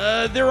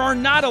 There are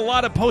not a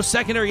lot of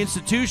post-secondary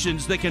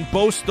institutions that can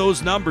boast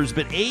those numbers,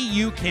 but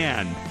AU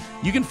can.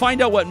 You can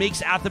find out what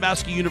makes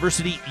Athabasca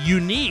University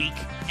unique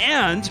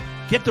and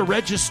get the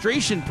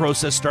registration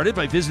process started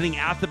by visiting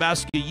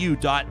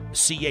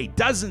athabascau.ca.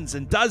 Dozens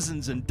and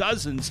dozens and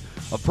dozens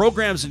of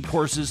programs and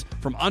courses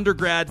from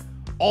undergrad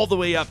all the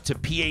way up to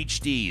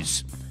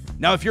PhDs.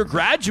 Now, if you're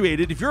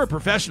graduated, if you're a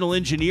professional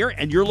engineer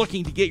and you're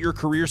looking to get your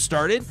career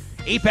started,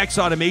 Apex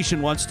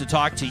Automation wants to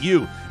talk to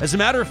you. As a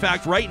matter of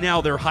fact, right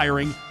now they're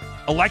hiring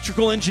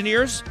electrical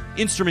engineers,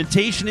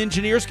 instrumentation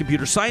engineers,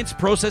 computer science,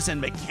 process and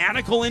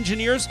mechanical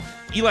engineers,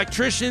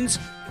 electricians,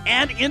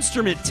 and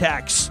instrument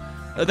techs.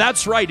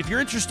 That's right. If you're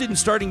interested in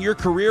starting your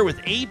career with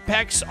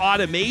Apex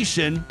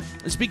Automation,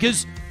 it's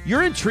because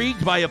you're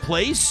intrigued by a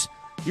place,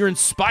 you're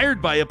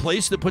inspired by a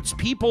place that puts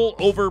people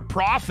over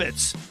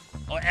profits.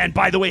 And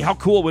by the way, how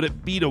cool would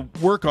it be to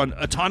work on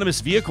autonomous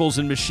vehicles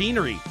and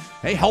machinery?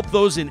 Hey, help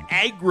those in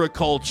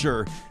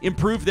agriculture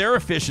improve their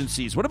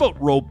efficiencies. What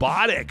about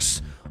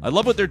robotics? I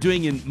love what they're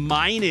doing in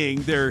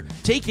mining. They're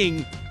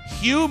taking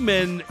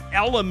human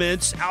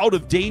elements out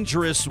of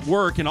dangerous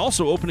work and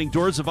also opening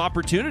doors of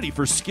opportunity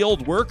for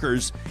skilled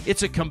workers.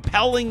 It's a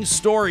compelling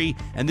story,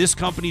 and this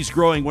company's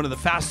growing, one of the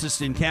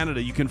fastest in Canada.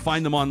 You can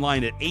find them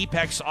online at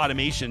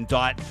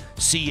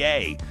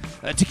apexautomation.ca.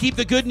 To keep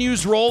the good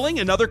news rolling,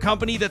 another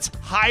company that's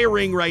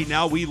hiring right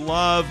now. We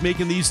love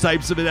making these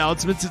types of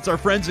announcements. It's our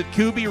friends at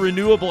Kubi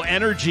Renewable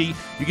Energy.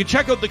 You can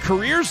check out the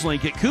careers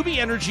link at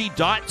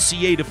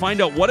kubienergy.ca to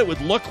find out what it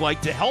would look like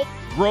to help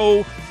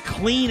grow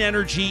clean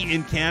energy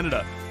in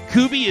Canada.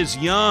 Kubi is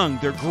young,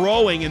 they're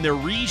growing, and they're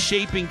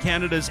reshaping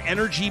Canada's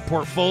energy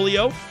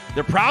portfolio.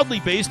 They're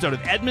proudly based out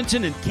of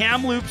Edmonton and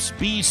Kamloops,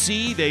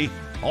 BC. They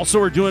also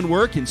are doing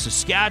work in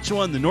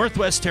Saskatchewan, the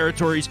Northwest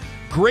Territories.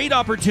 Great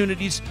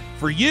opportunities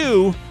for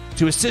you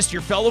to assist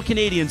your fellow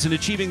Canadians in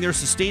achieving their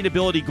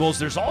sustainability goals.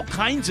 There's all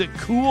kinds of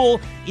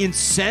cool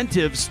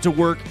incentives to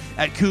work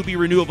at Kubi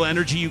Renewable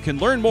Energy. You can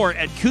learn more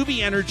at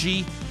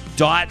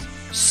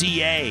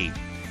kubienergy.ca.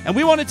 And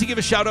we wanted to give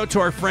a shout out to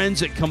our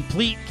friends at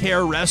Complete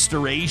Care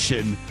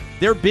Restoration.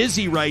 They're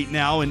busy right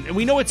now, and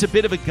we know it's a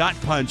bit of a gut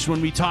punch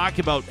when we talk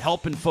about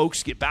helping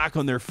folks get back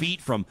on their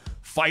feet from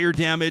fire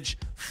damage,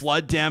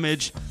 flood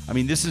damage. I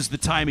mean, this is the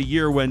time of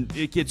year when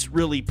it gets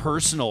really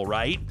personal,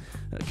 right?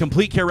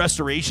 Complete Care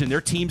Restoration,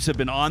 their teams have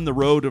been on the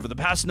road over the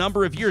past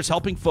number of years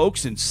helping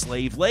folks in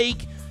Slave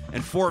Lake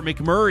and Fort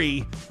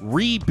McMurray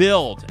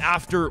rebuild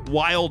after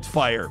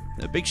wildfire.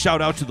 A big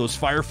shout out to those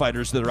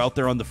firefighters that are out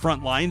there on the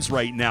front lines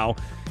right now.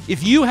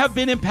 If you have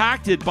been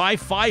impacted by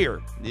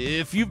fire,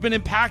 if you've been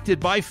impacted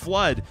by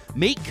flood,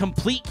 make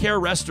Complete Care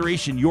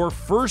Restoration your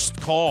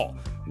first call.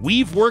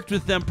 We've worked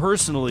with them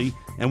personally,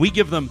 and we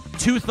give them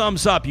 2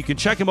 thumbs up. You can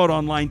check them out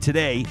online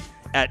today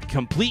at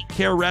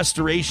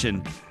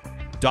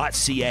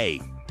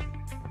completecarerestoration.ca.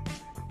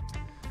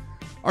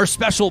 Our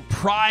special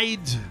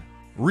Pride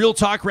Real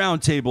Talk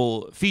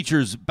Roundtable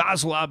features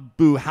Basel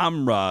Abou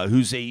Hamrah,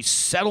 who's a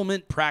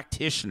settlement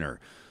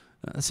practitioner.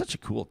 That's such a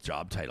cool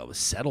job title, a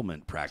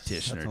settlement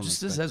practitioner.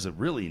 Just has a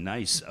really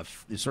nice,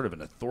 sort of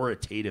an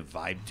authoritative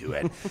vibe to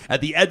it.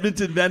 At the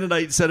Edmonton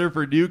Mennonite Centre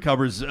for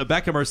Newcomers,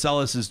 Bekah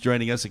Marcellus is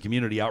joining us, a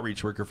community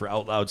outreach worker for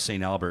Outloud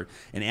St, and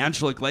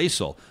Angela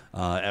Glasel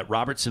at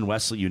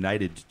Robertson-Wesley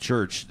United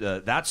Church.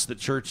 That's the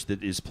church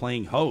that is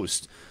playing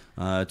host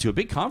to a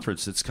big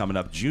conference that's coming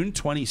up June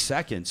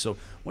 22nd. So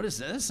what is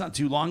that? That's not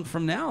too long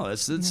from now.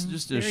 That's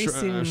just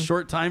a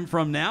short time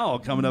from now,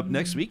 coming up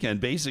next weekend,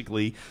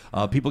 basically.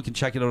 People can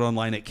check it out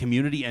online at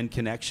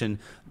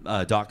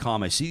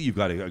communityandconnection.com. I see you've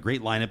got a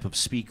great lineup of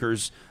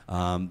speakers.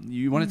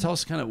 You want to tell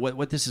us kind of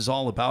what this is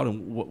all about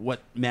and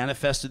what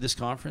manifested this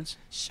conference?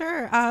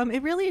 Sure.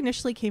 It really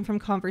initially came from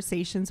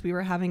conversations we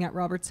were having at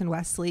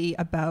Robertson-Wesley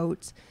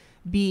about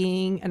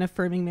being an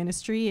affirming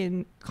ministry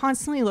and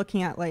constantly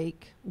looking at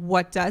like,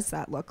 what does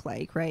that look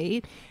like,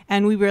 right?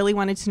 And we really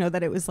wanted to know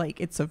that it was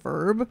like, it's a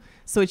verb,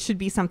 so it should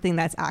be something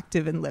that's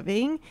active and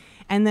living.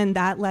 And then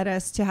that led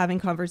us to having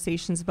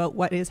conversations about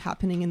what is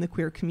happening in the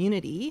queer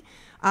community,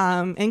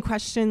 and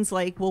questions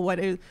like, well,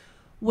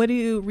 what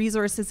do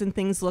resources and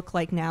things look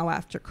like now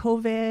after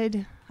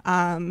COVID?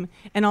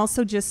 And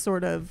also just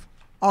sort of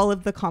all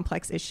of the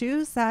complex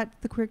issues that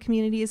the queer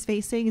community is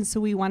facing. And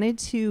so we wanted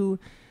to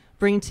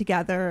bring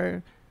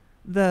together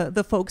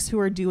the folks who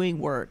are doing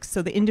work,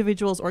 so the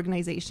individuals,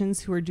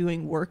 organizations who are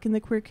doing work in the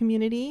queer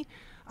community,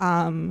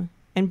 and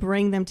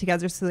bring them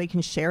together so they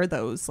can share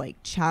those like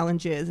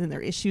challenges and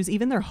their issues,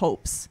 even their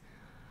hopes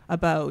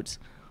about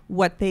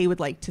what they would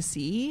like to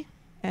see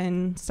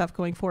and stuff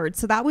going forward.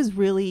 So that was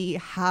really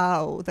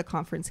how the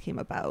conference came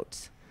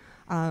about.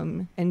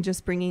 And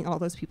just bringing all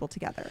those people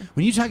together.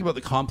 When you talk about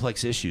the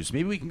complex issues,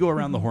 maybe we can go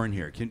around the horn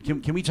here.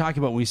 Can we talk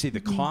about when we say the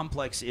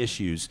complex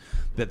issues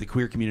that the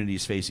queer community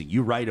is facing?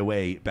 You right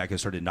away, Bekah,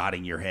 started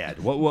nodding your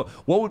head. What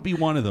would be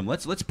one of them?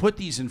 Let's put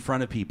these in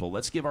front of people.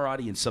 Let's give our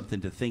audience something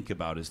to think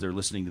about as they're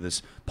listening to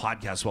this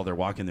podcast while they're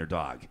walking their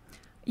dog.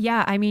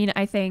 Yeah, I mean,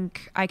 I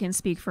think I can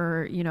speak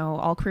for,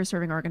 all queer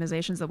serving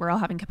organizations that we're all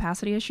having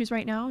capacity issues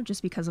right now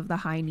just because of the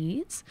high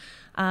needs.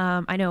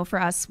 I know for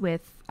us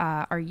with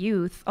our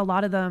youth, a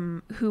lot of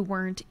them who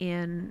weren't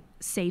in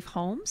safe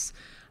homes,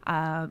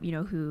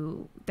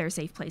 who their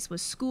safe place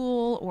was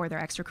school or their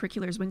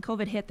extracurriculars. When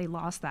COVID hit, they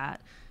lost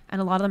that. And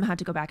a lot of them had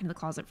to go back into the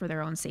closet for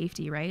their own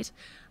safety, right?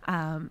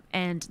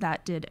 And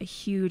that did a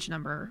huge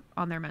number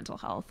on their mental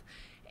health.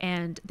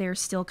 And they're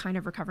still kind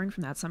of recovering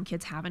from that. Some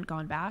kids haven't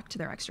gone back to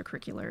their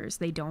extracurriculars.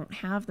 They don't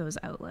have those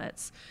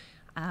outlets.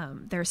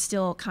 They're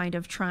still kind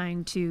of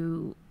trying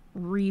to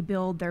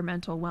rebuild their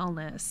mental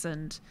wellness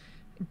and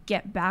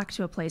get back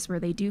to a place where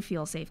they do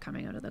feel safe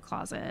coming out of the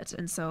closet.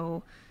 And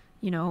so,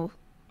 on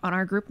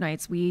our group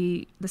nights,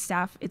 the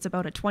staff, it's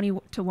about a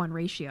 20-to-1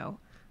 ratio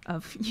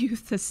of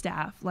youth to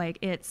staff.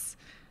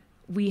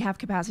 We have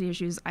capacity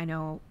issues. I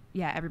know,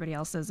 everybody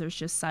else says there's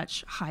just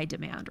such high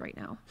demand right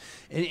now.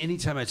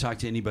 Anytime I talk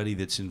to anybody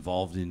that's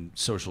involved in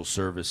social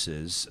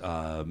services,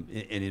 and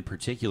in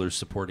particular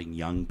supporting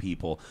young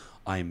people,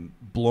 I'm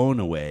blown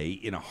away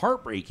in a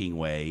heartbreaking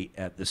way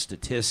at the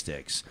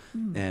statistics.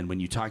 And when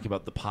you talk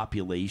about the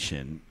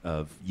population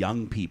of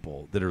young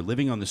people that are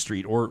living on the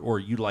street or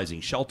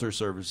utilizing shelter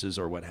services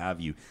or what have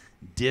you,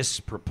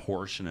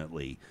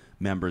 disproportionately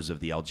members of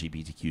the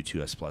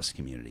LGBTQ2S+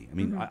 community. I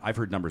mean, I've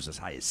heard numbers as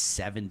high as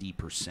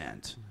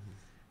 70%.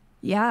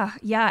 Yeah.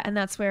 And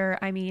that's where,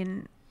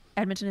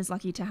 Edmonton is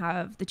lucky to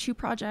have the Chew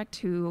Project,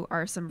 who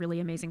are some really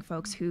amazing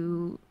folks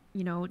who,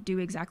 you know, do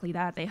exactly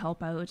that. They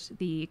help out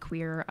the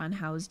queer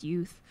unhoused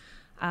youth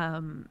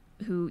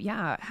who,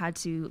 had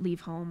to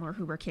leave home or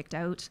who were kicked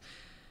out,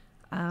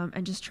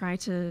 and just try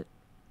to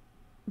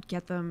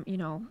get them, you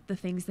know, the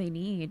things they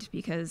need,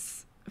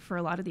 because for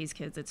a lot of these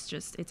kids,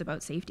 it's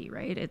about safety,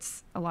 right?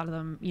 It's a lot of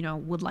them, you know,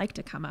 would like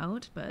to come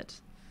out,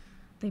 but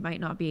they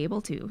might not be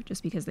able to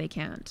just because they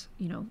can't,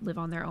 you know, live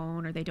on their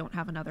own, or they don't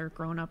have another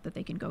grown up that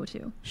they can go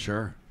to.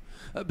 Sure.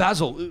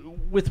 Basil,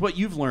 with what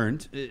you've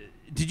learned,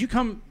 did you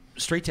come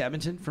straight to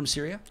Edmonton from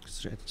Syria?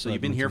 Straight. So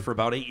you've been here for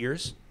about 8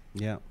 years?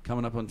 Yeah.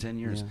 Coming up on 10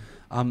 years.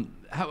 Yeah.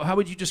 How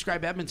would you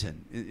describe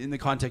Edmonton in the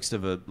context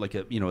of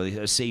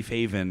a safe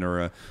haven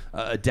or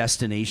a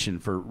destination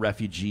for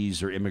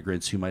refugees or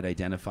immigrants who might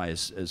identify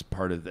as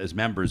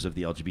members of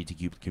the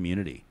LGBTQ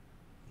community?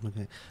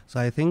 Okay, so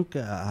I think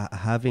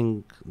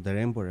having the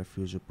Rainbow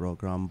Refugee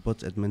program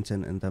put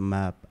Edmonton in the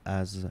map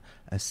as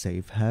a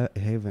safe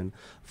haven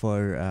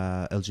for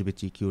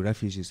LGBTQ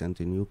refugees and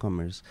the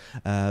newcomers.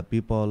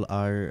 People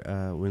are,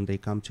 when they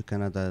come to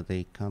Canada,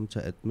 they come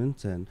to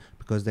Edmonton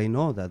because they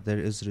know that there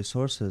is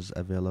resources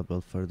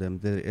available for them.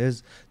 There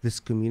is this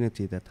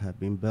community that have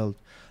been built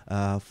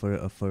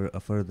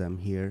for them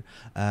here.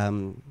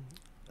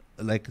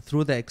 Like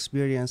through the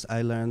experience,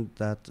 I learned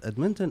that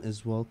Edmonton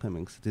is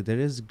welcoming city. There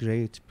is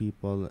great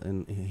people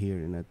here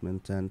in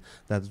Edmonton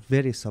that's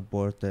very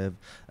supportive.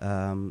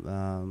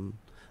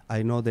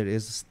 I know there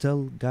is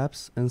still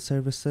gaps in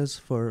services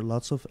for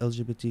lots of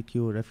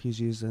LGBTQ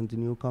refugees and the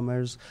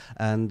newcomers,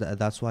 and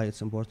that's why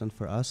it's important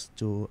for us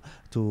to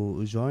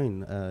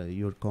join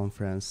your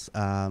conference,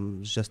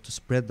 just to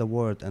spread the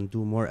word and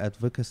do more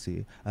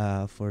advocacy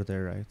for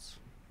their rights.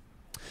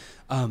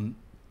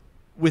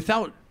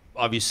 Without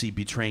obviously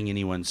betraying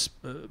anyone's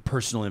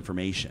personal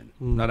information.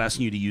 I'm not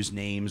asking you to use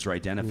names or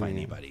identify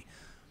anybody.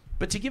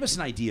 But to give us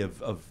an idea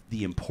of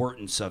the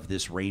importance of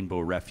this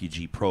Rainbow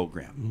Refugee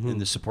program and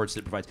the supports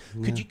that it provides,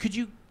 could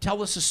you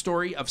tell us a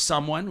story of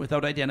someone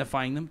without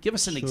identifying them? Give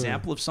us an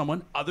example of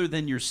someone other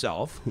than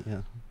yourself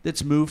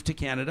that's moved to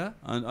Canada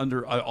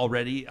under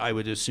already, I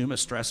would assume, a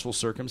stressful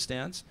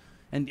circumstance,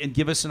 and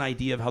give us an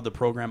idea of how the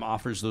program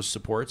offers those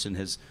supports and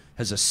has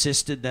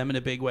assisted them in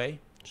a big way.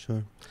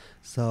 Sure.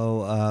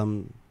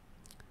 So,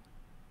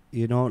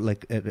 you know,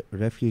 like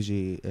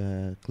refugee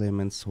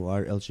claimants who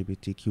are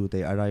LGBTQ,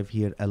 they arrive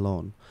here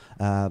alone,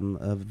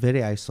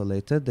 very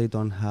isolated. They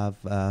don't have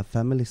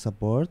family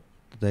support.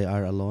 They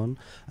are alone.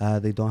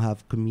 They don't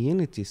have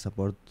community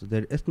support.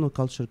 Their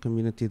ethnoculture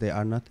community, they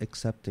are not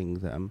accepting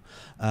them.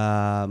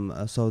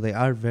 So they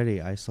are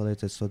very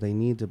isolated. So they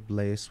need a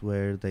place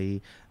where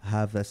they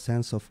have a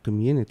sense of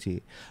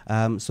community.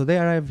 So they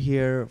arrive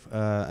here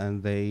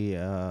and they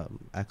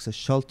access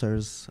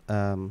shelters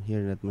here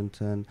in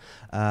Edmonton.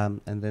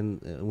 And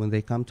then when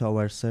they come to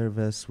our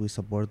service, we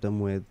support them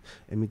with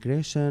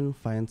immigration,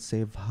 find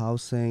safe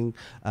housing,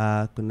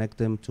 connect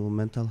them to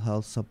mental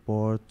health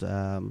support,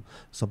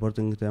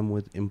 supporting them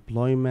with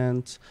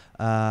employment,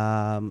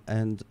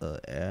 and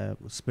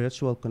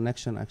spiritual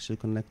connection, actually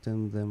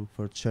connecting them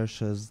for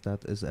churches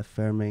that is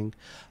affirming,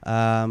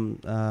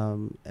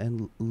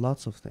 and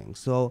lots of things.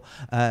 So,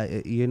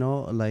 you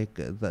know, like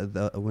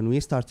when we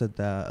started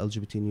the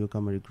LGBT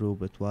newcomer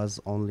group, it was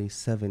only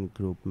 7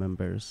 group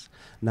members.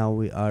 Now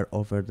we are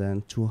over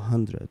than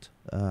 200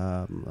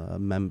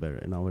 member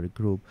in our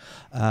group.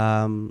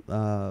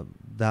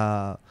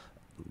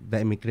 The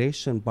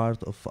immigration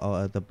part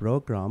of the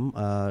program,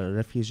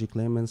 refugee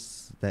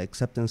claimants, the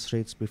acceptance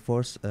rates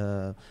before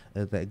the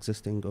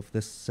existing of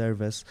this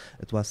service,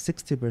 it was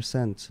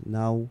 60%.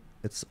 Now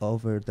it's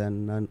over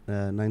than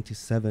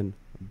 97%.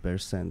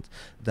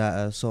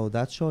 So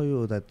that show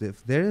you that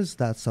if there is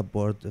that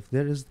support, if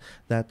there is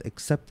that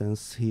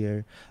acceptance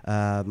here,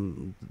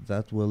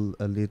 that will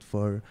lead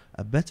for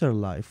a better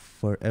life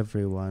for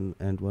everyone,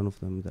 and one of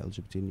them the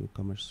LGBT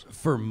newcomers.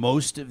 For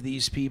most of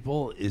these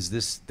people, is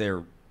this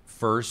their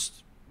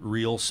first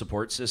real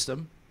support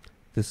system?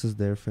 This is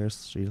their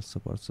first real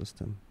support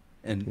system.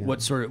 And what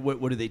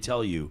do they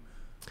tell you?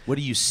 What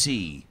do you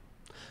see?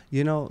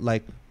 You know,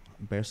 like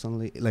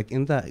personally, like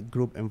in the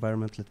group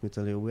environment, let me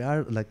tell you, we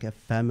are like a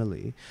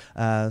family.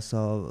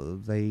 So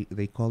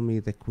they call me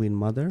the Queen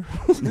Mother.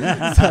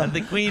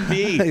 The Queen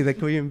Bee. The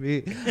Queen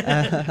Bee.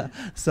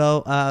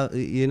 So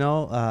you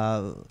know,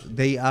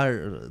 they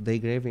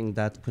craving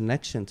that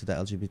connection to the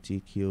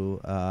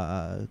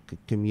LGBTQ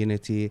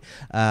community,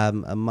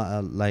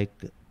 like.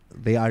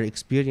 They are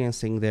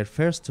experiencing their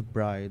first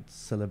Pride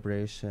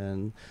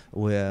celebration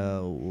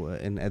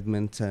in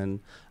Edmonton.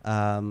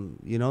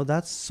 You know,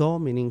 that's so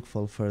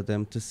meaningful for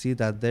them to see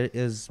that there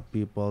is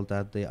people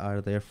that they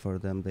are there for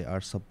them, they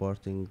are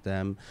supporting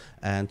them,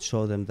 and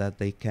show them that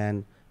they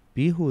can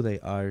be who they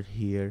are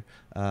here,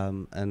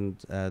 and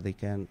they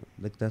can,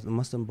 like, that's the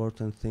most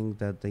important thing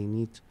that they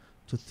need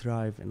to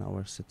thrive in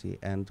our city.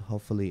 And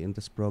hopefully in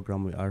this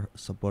program, we are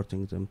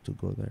supporting them to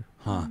go there.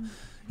 Huh.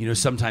 You know,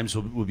 sometimes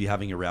we'll be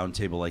having a round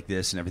table like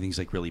this and everything's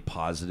like really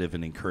positive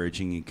and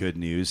encouraging and good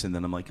news. And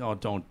then I'm like, oh,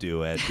 don't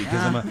do it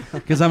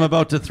because I'm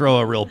about to throw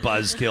a real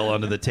buzzkill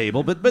onto the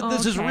table. But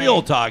this is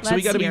real talk. So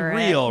we got to be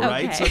real,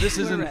 right? Okay. So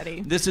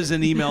this is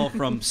an email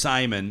from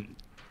Simon.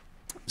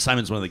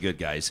 Simon's one of the good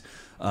guys.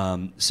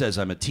 Says,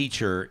 I'm a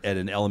teacher at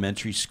an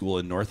elementary school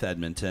in North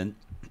Edmonton.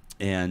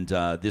 And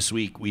this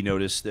week we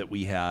noticed that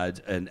we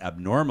had an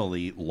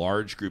abnormally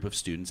large group of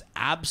students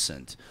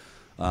absent.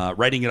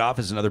 Writing it off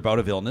as another bout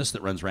of illness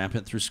that runs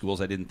rampant through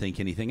schools, I didn't think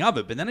anything of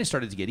it. But then I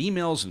started to get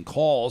emails and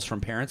calls from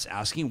parents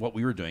asking what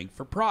we were doing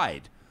for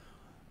Pride.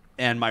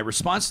 And my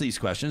response to these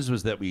questions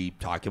was that we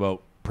talk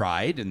about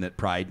pride, and that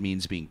pride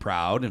means being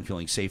proud and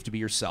feeling safe to be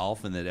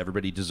yourself, and that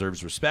everybody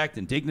deserves respect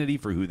and dignity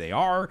for who they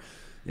are,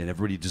 and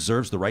everybody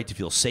deserves the right to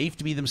feel safe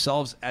to be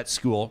themselves at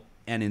school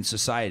and in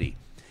society.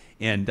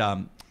 And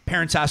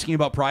parents asking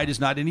about pride is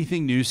not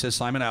anything new, says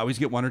Simon. I always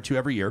get one or two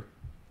every year.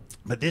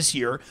 But this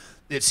year,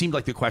 it seemed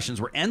like the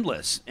questions were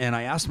endless. And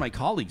I asked my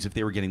colleagues if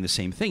they were getting the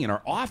same thing. And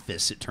our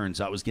office, it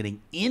turns out, was getting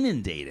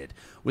inundated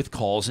with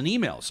calls and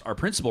emails. Our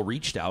principal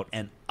reached out,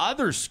 and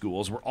other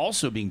schools were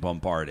also being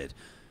bombarded.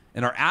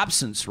 And our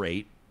absence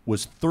rate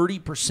was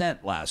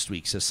 30% last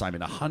week, says Simon.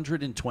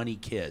 120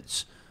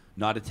 kids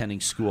not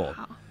attending school.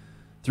 Wow.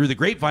 Through the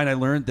grapevine, I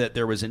learned that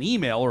there was an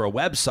email or a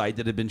website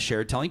that had been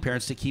shared telling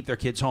parents to keep their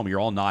kids home. You're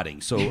all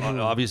nodding, so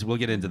obviously we'll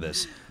get into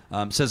this.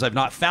 Says, I've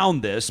not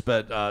found this,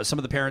 but some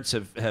of the parents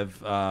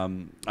have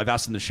I've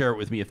asked them to share it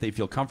with me if they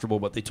feel comfortable.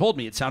 What they told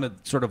me, it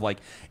sounded sort of like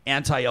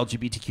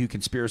anti-LGBTQ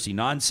conspiracy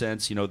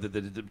nonsense. You know,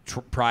 the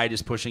Pride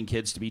is pushing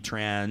kids to be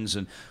trans.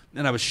 And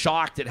I was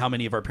shocked at how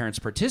many of our parents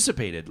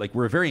participated. Like,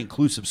 we're a very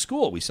inclusive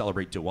school. We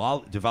celebrate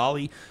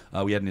Diwali.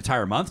 We had an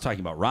entire month talking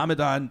about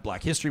Ramadan,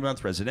 Black History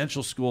Month,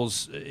 residential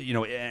schools, you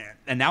know,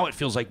 and now it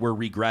feels like we're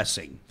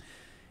regressing.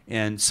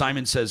 And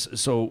Simon says,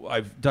 so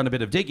I've done a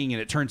bit of digging,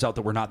 and it turns out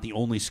that we're not the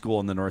only school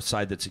on the north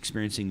side that's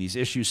experiencing these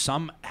issues.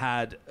 Some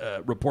had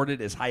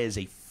reported as high as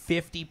a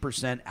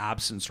 50%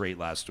 absence rate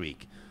last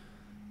week.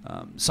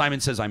 Simon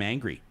says, I'm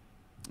angry.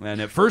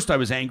 And at first I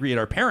was angry at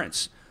our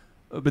parents,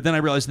 but then I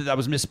realized that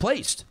was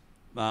misplaced.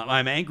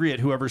 I'm angry at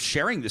whoever's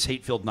sharing this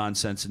hate-filled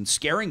nonsense and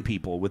scaring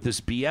people with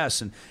this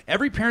BS. And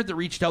every parent that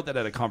reached out that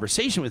had a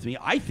conversation with me,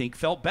 I think,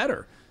 felt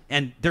better.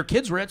 And their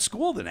kids were at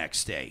school the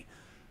next day.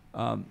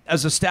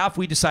 As a staff,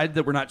 we decided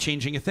that we're not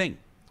changing a thing.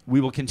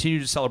 We will continue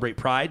to celebrate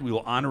Pride. We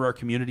will honor our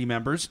community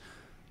members.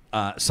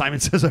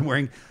 Simon says I'm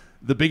wearing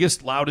the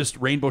biggest, loudest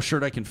rainbow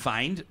shirt I can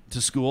find to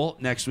school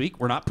next week.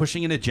 We're not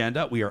pushing an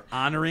agenda. We are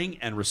honoring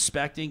and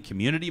respecting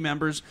community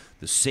members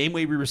the same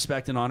way we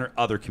respect and honor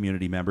other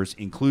community members.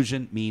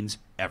 Inclusion means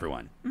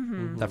everyone.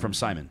 Mm-hmm. That from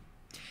Simon.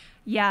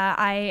 Yeah,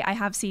 I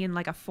have seen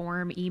like a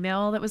form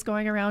email that was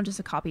going around,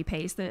 just a copy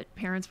paste that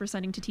parents were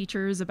sending to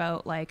teachers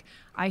about like,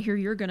 I hear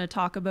you're going to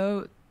talk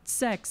about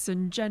sex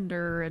and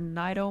gender and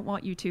I don't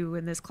want you to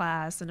in this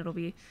class, and it'll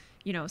be,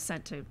 you know,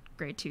 sent to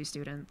grade 2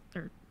 students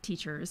or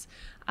teachers.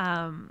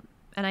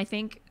 And I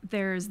think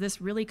there's this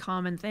really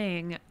common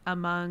thing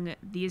among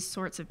these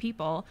sorts of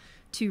people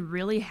to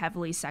really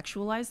heavily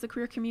sexualize the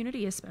queer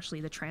community, especially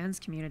the trans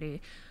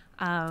community,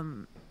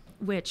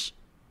 which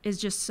is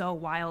just so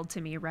wild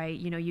to me, right?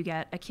 You know, you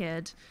get a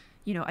kid,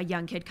 you know, a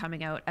young kid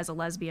coming out as a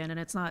lesbian, and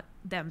it's not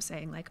them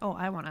saying like, oh,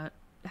 I want to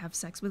have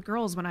sex with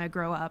girls when I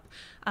grow up.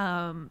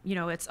 You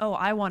know, it's, oh,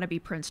 I want to be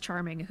Prince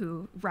Charming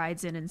who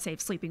rides in and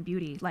saves Sleeping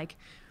Beauty. Like,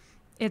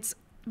 it's,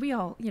 we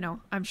all, you know,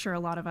 I'm sure a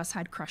lot of us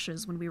had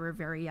crushes when we were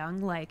very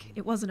young. Like,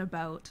 it wasn't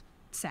about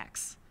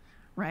sex,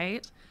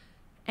 right?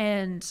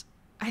 And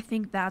I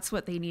think that's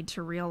what they need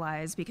to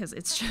realize, because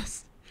it's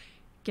just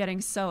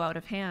getting so out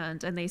of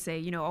hand. And they say,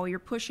 you know, oh, you're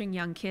pushing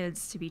young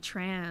kids to be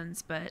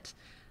trans, but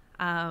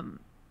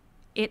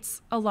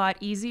it's a lot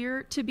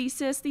easier to be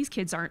cis. These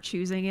kids aren't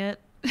choosing it.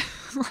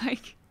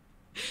 Like,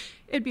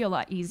 it'd be a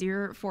lot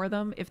easier for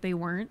them if they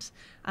weren't.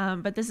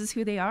 But this is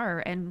who they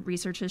are. And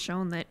research has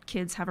shown that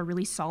kids have a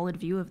really solid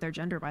view of their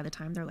gender by the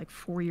time they're like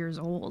 4 years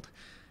old,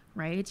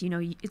 right? You know,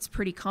 it's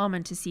pretty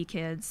common to see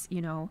kids,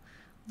 you know,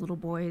 little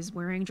boys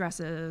wearing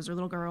dresses or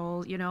little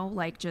girls, you know,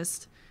 like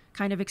just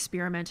kind of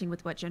experimenting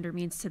with what gender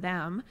means to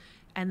them.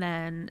 And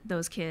then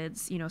those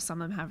kids, you know,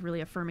 some of them have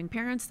really affirming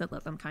parents that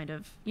let them kind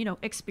of, you know,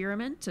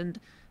 experiment. And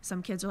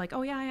some kids are like,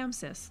 oh yeah, I am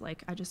cis.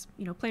 Like, I just,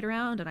 you know, played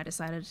around and I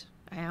decided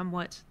I am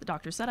what the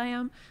doctor said I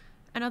am.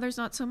 And others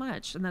not so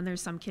much. And then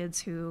there's some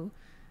kids who,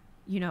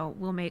 you know,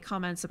 will make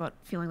comments about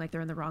feeling like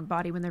they're in the wrong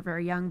body when they're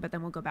very young, but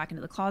then will go back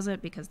into the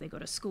closet because they go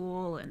to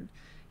school and,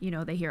 you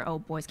know, they hear, oh,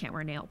 boys can't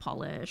wear nail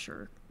polish,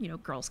 or, you know,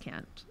 girls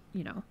can't,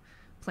 you know,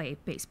 play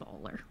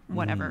baseball or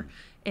whatever.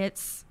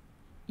 It's,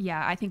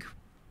 yeah, I think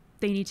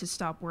they need to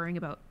stop worrying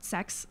about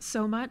sex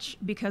so much,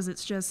 because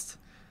it's just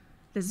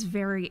this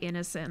very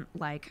innocent,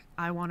 like,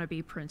 I want to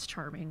be Prince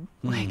Charming.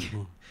 Like,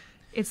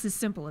 it's as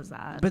simple as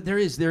that. But there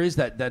is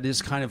that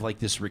is kind of like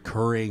this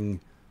recurring,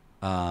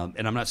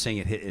 and I'm not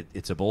saying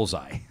it's a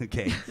bullseye,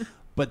 okay,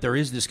 but there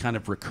is this kind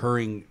of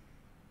recurring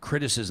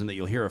criticism that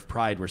you'll hear of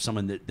Pride, where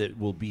someone that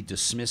will be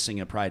dismissing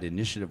a Pride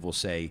initiative will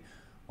say,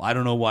 well, I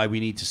don't know why we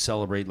need to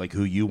celebrate like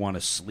who you want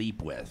to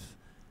sleep with.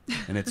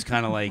 And it's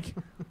kind of like,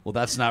 well,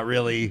 that's not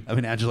really, I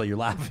mean, Angela, you're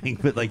laughing,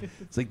 but like,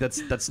 it's like,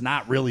 that's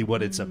not really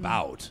what it's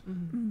about.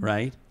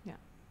 Right? Yeah.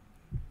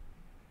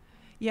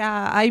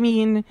 Yeah. I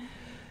mean,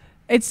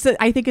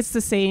 I think it's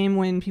the same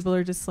when people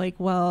are just like,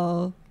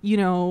 well, you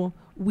know,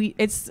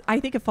 I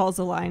think it falls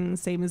a line the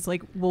same as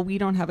like, well, we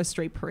don't have a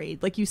straight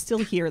parade. Like you still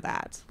hear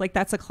that. Like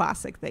that's a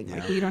classic thing. Yeah.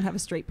 Like we don't have a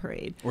straight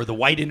parade. Or the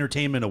White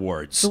Entertainment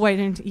Awards.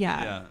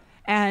 Yeah.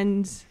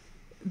 And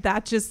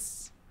that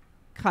just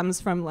comes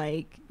from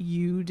like,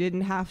 you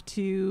didn't have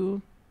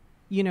to,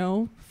 you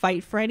know,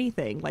 fight for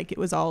anything. Like it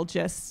was all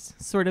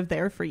just sort of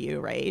there for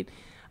you. Right.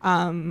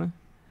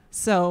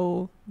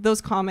 So those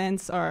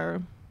comments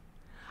are,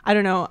 I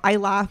don't know. I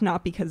laugh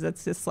not because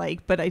it's just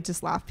like, but I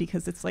just laugh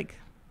because it's like,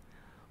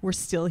 we're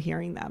still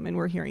hearing them and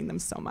we're hearing them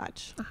so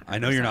much. 100%. I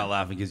know you're not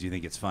laughing because you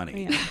think it's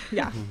funny.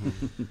 Yeah.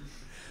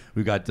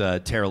 We've got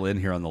Tara Lynn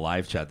here on the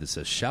live chat that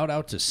says, shout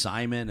out to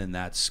Simon and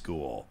that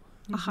school.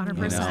 100%.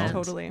 You know?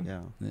 Totally.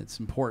 Yeah. It's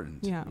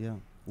important. Yeah.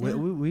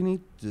 We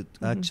need to,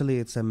 actually,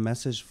 it's a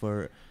message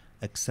for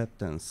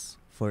acceptance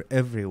for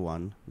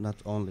everyone, not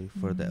only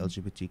for the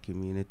LGBT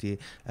community.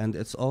 And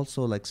it's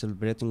also like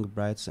celebrating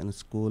brides in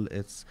school.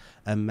 It's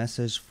a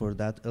message for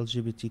that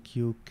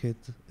LGBTQ kid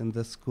in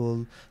the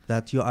school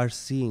that you are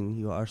seen,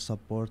 you are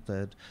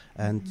supported,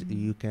 and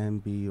you can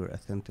be your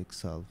authentic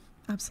self.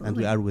 Absolutely. And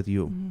we are with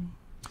you.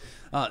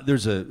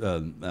 There's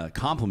a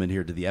compliment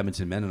here to the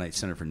Edmonton Mennonite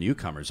Centre for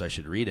Newcomers. I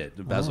should read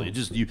it. Basil, you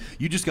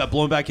just got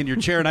blown back into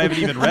your chair and I haven't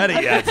even read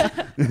it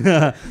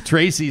yet.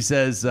 Tracy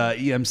says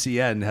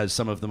EMCN has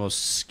some of the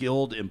most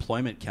skilled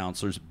employment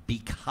counselors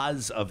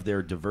because of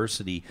their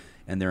diversity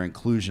and their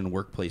inclusion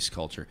workplace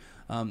culture.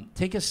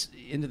 Take us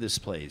into this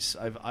place.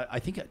 I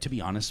think, to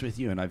be honest with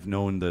you, and I've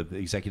known the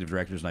executive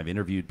directors and I've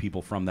interviewed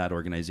people from that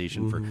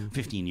organization for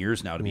 15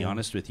 years now, to be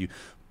honest with you.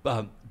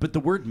 But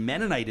the word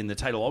Mennonite in the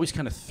title always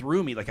kind of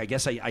threw me. Like, I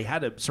guess I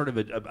had a sort of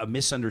a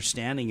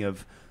misunderstanding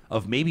of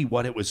maybe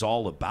what it was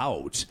all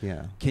about.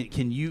 Yeah.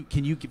 Can you,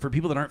 for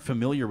people that aren't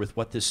familiar with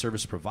what this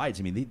service provides,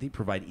 I mean, they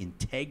provide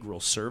integral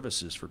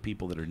services for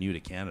people that are new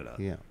to Canada.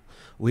 Yeah.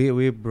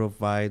 We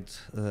provide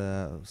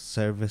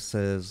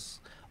services,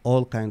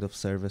 all kind of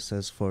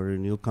services for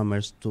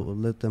newcomers to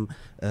let them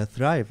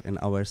thrive in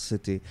our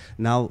city.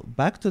 Now,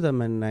 back to the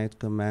Mennonite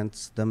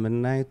comments. The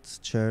Mennonite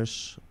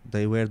Church,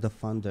 they were the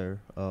founder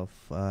of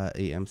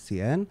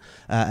AMCN,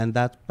 and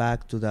that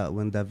back to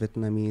when the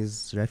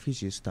Vietnamese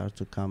refugees start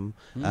to come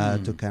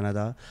to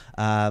Canada.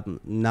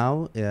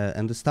 Now,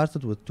 and it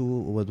started with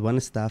one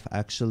staff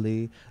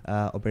actually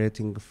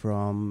operating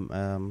from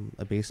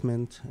a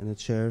basement in a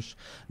church.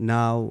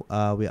 Now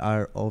we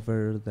are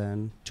over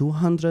than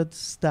 200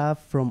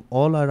 staff from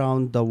all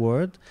around the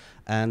world.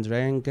 And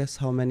Ryan, guess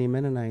how many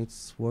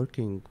Mennonites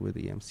working with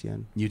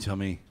EMCN? You tell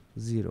me.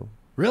 0.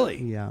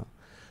 Really? Yeah.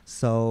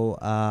 So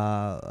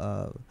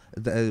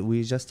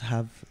we just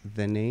have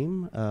the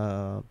name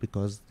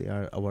because they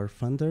are our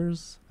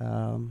funders.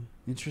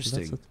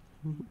 Interesting. So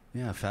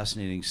Yeah,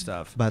 fascinating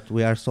stuff. But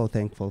we are so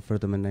thankful for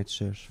the Mennonite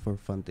Church for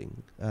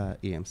funding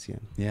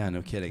EMCN. Yeah,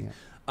 no kidding.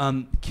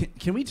 Yeah.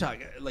 Can we talk,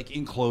 like,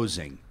 in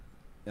closing,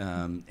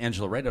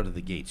 Angela, right out of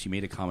the gates, you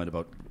made a comment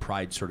about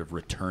Pride sort of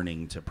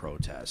returning to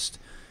protest.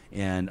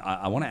 And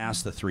I want to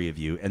ask the three of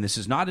you, and this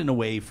is not in a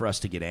way for us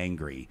to get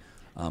angry.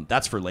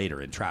 That's for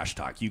later in Trash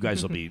Talk. You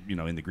guys will be,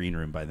 in the green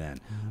room by then.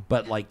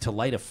 But like to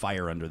light a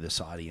fire under this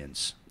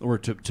audience, or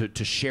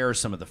to share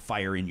some of the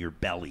fire in your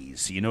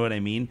bellies. You know what I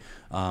mean?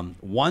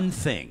 One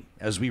thing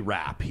as we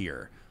wrap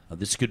here.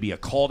 This could be a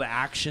call to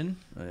action.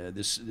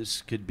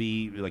 This could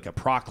be like a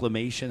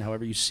proclamation,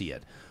 however you see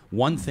it.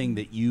 One thing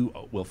that you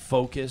will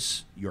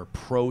focus your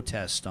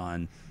protest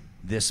on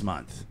this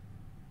month.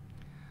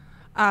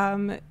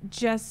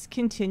 Just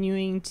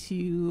continuing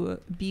to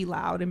be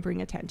loud and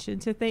bring attention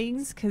to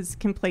things, because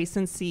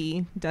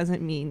complacency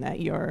doesn't mean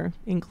that you're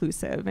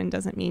inclusive and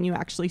doesn't mean you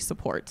actually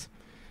support,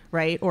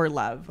 right? Or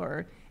love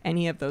or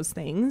any of those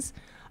things.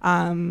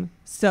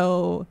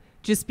 So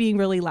just being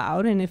really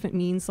loud, and if it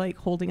means like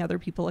holding other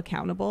people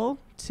accountable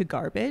to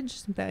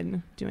garbage,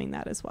 then doing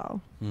that as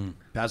well.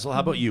 Basil,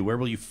 how about you? Where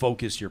will you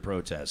focus your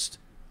protest?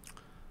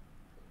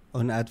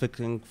 On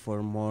advocating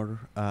for more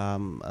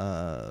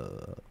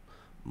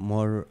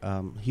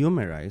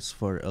human rights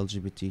for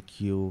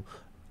LGBTQ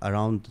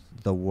around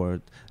the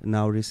world.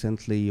 Now,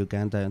 recently,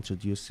 Uganda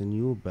introduced a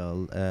new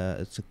bill.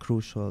 It's a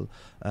crucial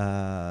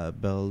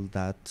bill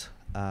that,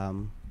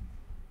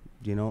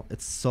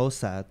 it's so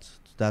sad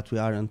that we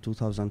are in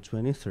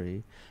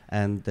 2023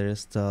 and there is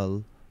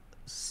still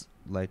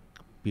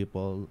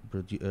people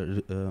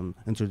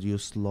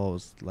introduce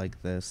laws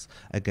like this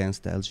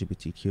against the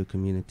LGBTQ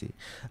community.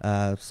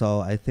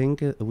 So I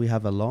think we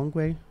have a long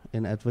way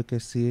in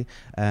advocacy,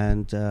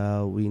 and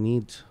we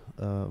need,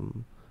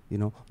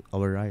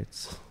 our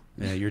rights.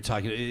 Yeah, you're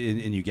talking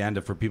in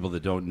Uganda, for people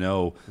that don't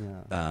know.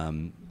 Yeah.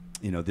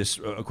 This,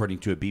 according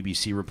to a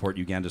BBC report,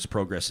 Uganda's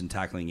progress in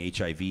tackling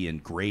HIV in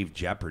grave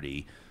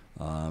jeopardy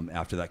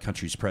after that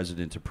country's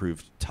president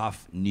approved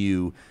tough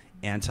new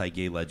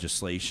anti-gay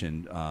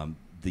legislation.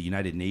 The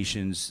United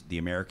Nations, the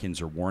Americans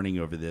are warning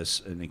over this,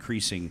 an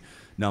increasing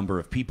number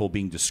of people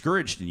being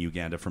discouraged in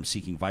Uganda from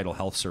seeking vital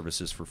health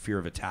services for fear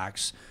of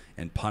attacks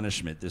and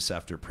punishment. This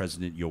after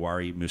President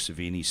Yoweri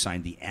Museveni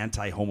signed the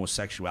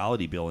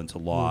anti-homosexuality bill into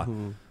law,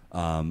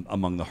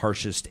 among the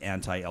harshest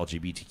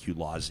anti-LGBTQ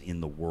laws in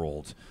the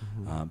world.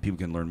 People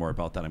can learn more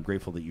about that. I'm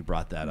grateful that you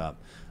brought that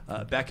up.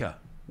 Bekah,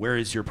 where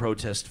is your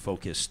protest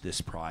focused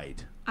this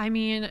Pride? I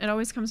mean, it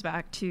always comes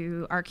back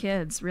to our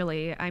kids,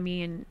 really. I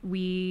mean,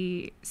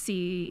 we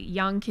see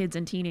young kids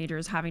and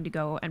teenagers having to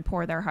go and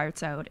pour their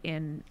hearts out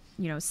in,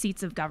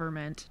 seats of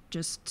government,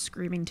 just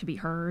screaming to be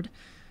heard.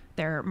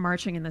 They're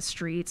marching in the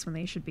streets when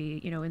they should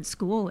be, in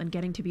school and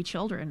getting to be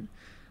children.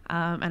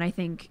 And I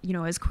think,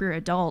 as queer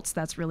adults,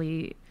 that's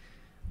really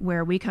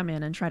where we come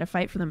in and try to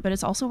fight for them. But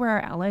it's also where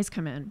our allies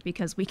come in,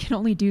 because we can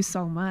only do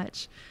so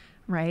much,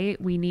 right?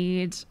 We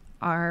need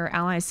our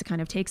allies to kind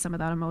of take some of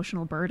that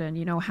emotional burden,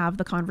 have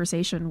the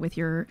conversation with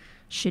your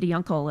shitty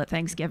uncle at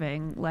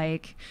Thanksgiving.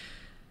 Like,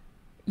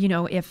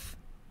 if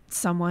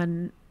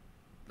someone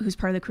who's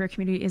part of the queer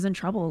community is in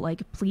trouble,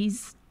 like,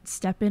 please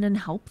step in and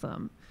help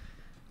them.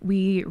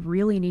 We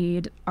really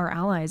need our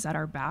allies at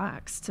our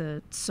backs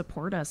to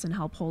support us and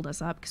help hold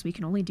us up, because we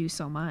can only do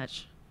so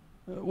much.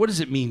 What does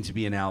it mean to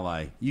be an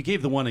ally? You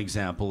gave the one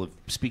example of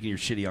speaking to your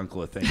shitty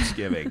uncle at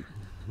Thanksgiving.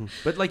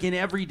 But like in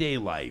everyday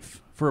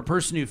life, for a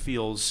person who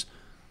feels,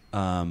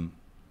 and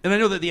I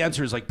know that the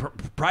answer is like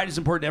pride is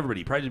important to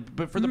everybody. Pride,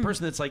 but for the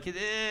person that's like,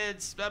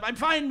 I'm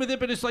fine with it,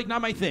 but it's like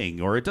not my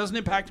thing, or it doesn't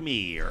impact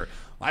me, or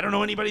I don't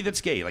know anybody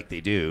that's gay. Like they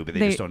do, but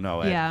they just don't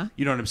know it. Yeah.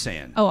 You know what I'm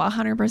saying? Oh,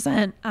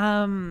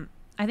 100%.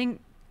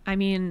 I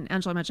mean,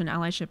 Angela mentioned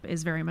allyship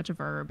is very much a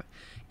verb.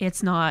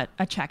 It's not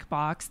a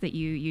checkbox that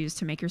you use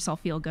to make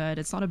yourself feel good.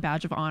 It's not a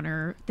badge of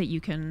honor that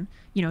you can,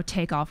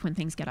 take off when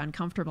things get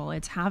uncomfortable.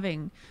 It's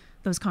having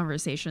those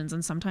conversations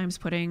and sometimes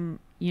putting,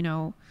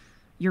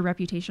 your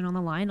reputation on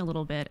the line a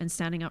little bit and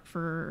standing up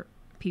for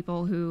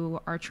people who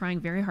are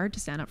trying very hard to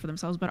stand up for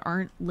themselves but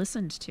aren't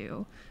listened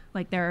to.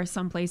 Like there are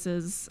some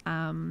places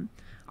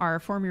our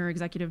former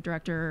executive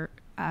director,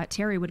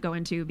 Terry, would go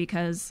into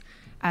because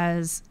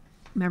as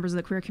members of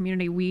the queer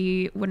community,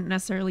 we wouldn't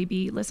necessarily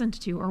be listened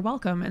to or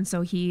welcome. And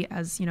so he,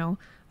 as,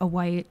 a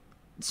white,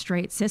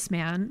 straight, cis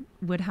man,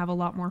 would have a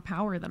lot more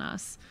power than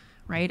us.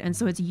 Right. And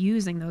so it's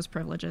using those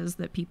privileges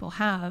that people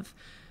have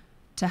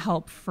to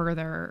help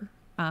further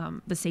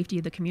the safety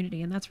of the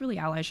community. And that's really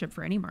allyship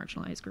for any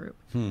marginalized group.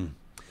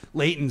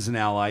 Leighton's an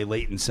ally.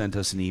 Leighton sent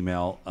us an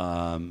email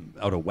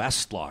out of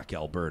Westlock,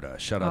 Alberta.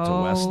 Shout out to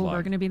Westlock.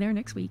 We're going to be there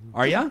next week.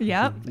 Are you?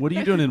 Yep. What are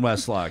you doing in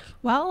Westlock?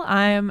 Well,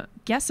 I'm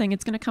guessing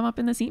it's going to come up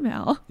in this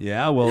email.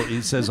 Yeah, well,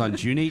 it says on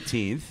June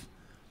 18th,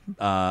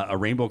 a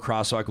rainbow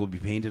crosswalk will be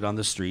painted on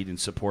the street in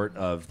support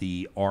of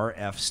the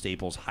R.F.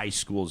 Staples High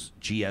School's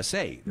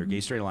GSA, their Gay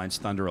Straight Alliance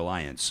Thunder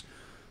Alliance.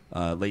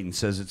 Leighton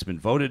says it's been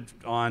voted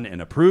on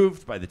and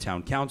approved by the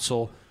town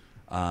council,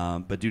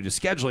 but due to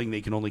scheduling,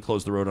 they can only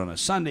close the road on a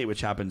Sunday,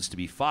 which happens to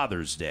be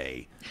Father's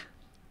Day.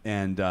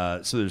 And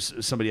so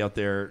there's somebody out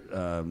there,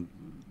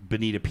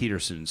 Benita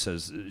Peterson,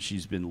 says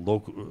she's been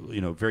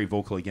very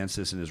vocal against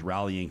this and is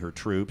rallying her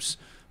troops.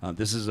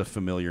 This is a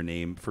familiar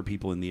name for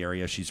people in the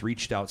area. She's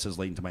reached out, says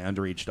Leighton, to my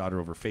underage daughter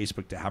over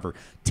Facebook to have her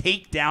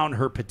take down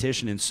her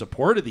petition in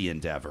support of the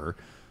endeavor.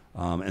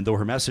 And though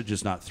her message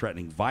is not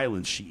threatening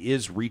violence, she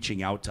is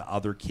reaching out to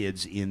other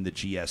kids in the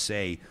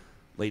GSA.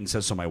 Leighton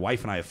says, so my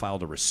wife and I have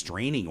filed a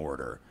restraining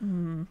order.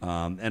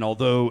 And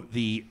although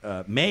the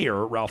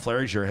mayor, Ralph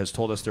Larriger, has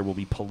told us there will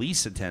be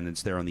police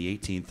attendance there on the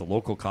 18th, the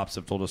local cops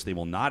have told us they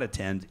will not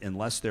attend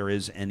unless there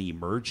is an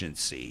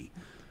emergency.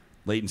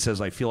 Leighton says,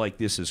 I feel like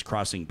this is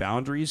crossing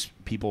boundaries,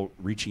 people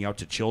reaching out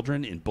to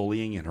children in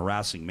bullying and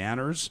harassing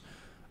manners.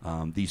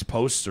 These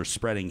posts are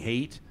spreading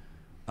hate.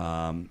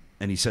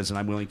 And he says, and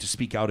I'm willing to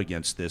speak out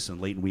against this.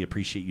 And Leighton, we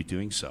appreciate you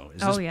doing so.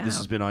 This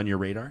has been on your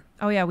radar?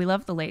 Oh, yeah. We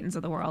love the Leightons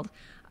of the world.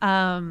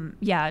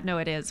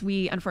 It is.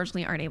 We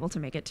unfortunately aren't able to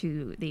make it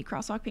to the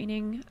crosswalk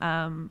painting,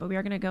 but we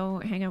are going to go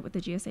hang out with the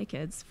GSA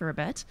kids for a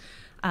bit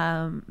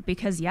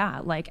because,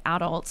 like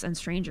adults and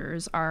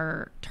strangers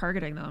are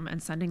targeting them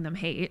and sending them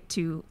hate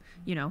to,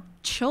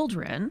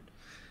 children.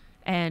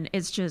 And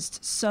it's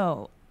just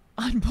so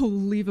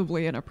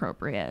unbelievably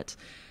inappropriate.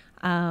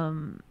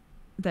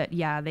 That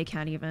they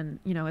can't even,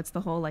 it's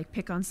the whole like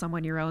pick on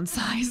someone your own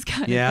size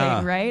kind of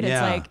thing, right?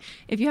 It's like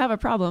if you have a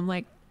problem,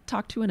 like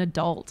talk to an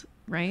adult,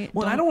 right?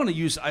 Well, I never want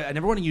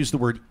to use the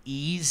word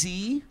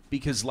easy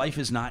because life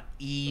is not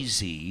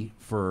easy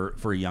for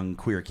a young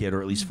queer kid,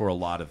 or at least for a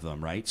lot of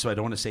them, right? So I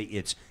don't want to say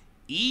it's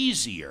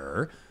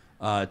easier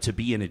to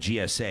be in a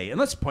GSA. And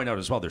let's point out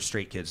as well, there's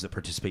straight kids that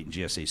participate in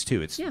GSAs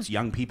too. It's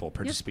young people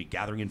participate,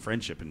 gathering in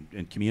friendship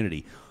and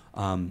community.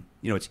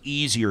 It's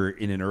easier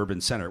in an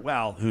urban center.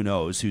 Well, who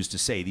knows? Who's to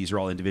say? These are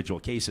all individual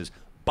cases.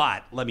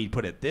 But let me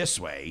put it this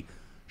way.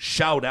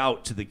 Shout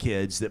out to the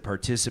kids that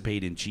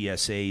participate in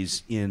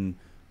GSAs in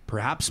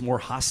perhaps more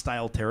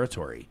hostile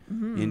territory,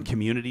 in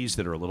communities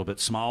that are a little bit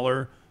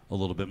smaller, a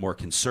little bit more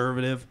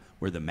conservative,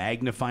 where the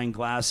magnifying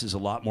glass is a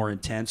lot more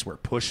intense, where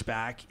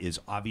pushback is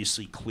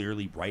obviously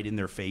clearly right in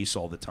their face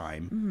all the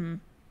time.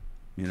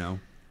 You know?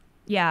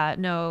 Yeah,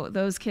 no,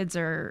 those kids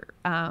are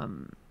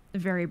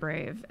very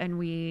brave, and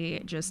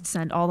we just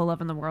send all the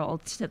love in the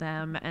world to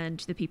them and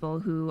to the people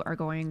who are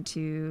going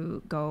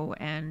to go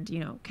and, you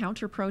know,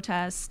 counter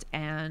protest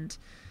and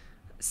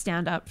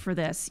stand up for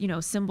this, you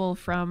know, symbol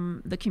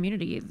from the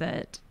community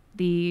that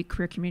the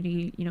queer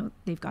community, you know,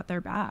 they've got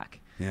their back.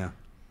 Yeah.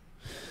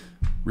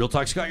 Real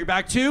Talk's got your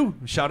back too.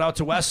 Shout out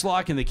to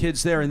Westlock and the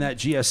kids there in that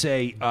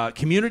GSA.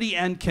 Community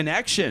and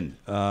Connection.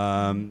 The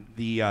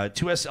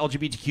 2S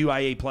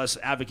LGBTQIA plus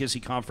advocacy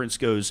conference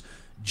goes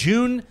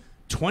June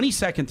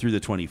 22nd through the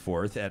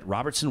 24th at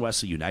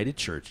Robertson-Wesley United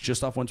Church,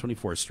 just off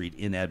 124th Street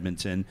in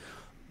Edmonton.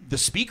 The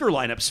speaker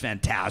lineup's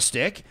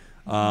fantastic,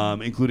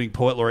 including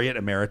Poet Laureate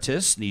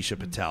Emeritus Nisha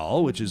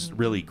Patel, which is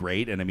really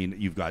great. And I mean,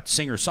 you've got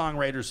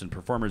singer-songwriters and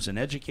performers and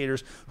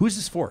educators. Who's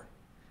this for?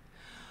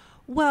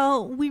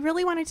 Well, we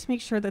really wanted to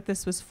make sure that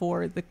this was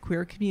for the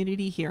queer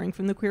community, hearing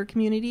from the queer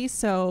community.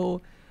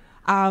 So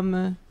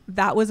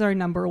that was our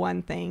number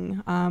one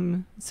thing.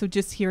 So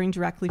just hearing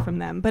directly from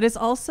them. But it's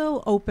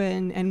also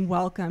open and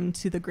welcome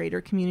to the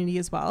greater community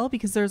as well,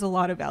 because there's a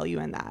lot of value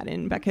in that.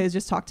 And Bekah has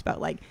just talked about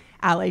like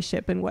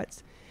allyship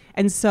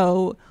and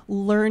so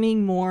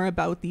learning more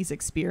about these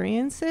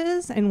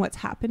experiences and what's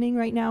happening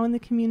right now in the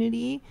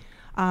community,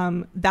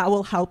 that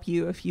will help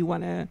you if you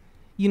want to,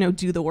 you know,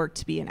 do the work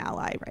to be an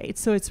ally, right?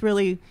 So it's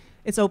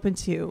open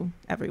to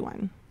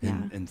everyone.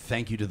 And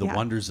thank you to the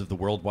wonders of the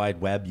World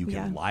Wide Web. You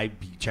can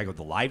check out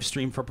the live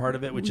stream for part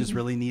of it, which is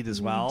really neat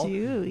as well.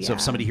 So if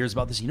somebody hears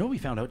about this, you know, we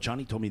found out,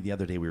 Johnny told me the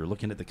other day, we were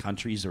looking at the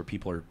countries where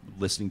people are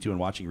listening to and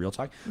watching Real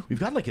Talk. We've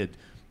got like a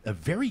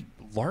very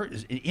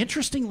large,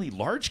 interestingly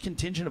large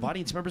contingent of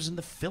audience members in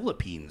the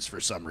Philippines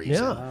for some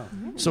reason. Yeah.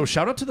 So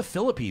shout out to the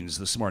Philippines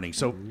this morning.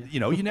 So, you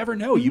know, you never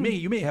know. You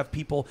may have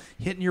people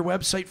hitting your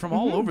website from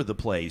all over the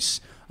place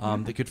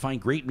that could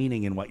find great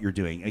meaning in what you're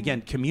doing.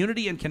 Again,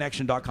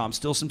 communityandconnection.com,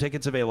 still some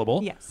tickets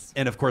available. Yes.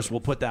 And of course,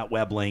 we'll put that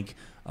web link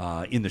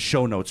in the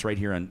show notes right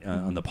here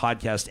on the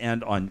podcast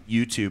and on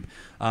YouTube.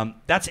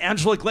 That's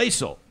Angela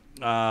Glasel,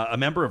 a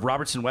member of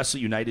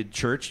Robertson-Wesley United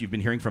Church. You've been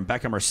hearing from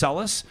Bekah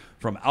Marcellus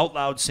from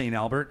Outloud St.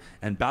 Albert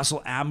and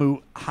Basel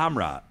Abou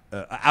Hamrah,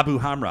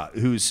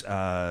 who's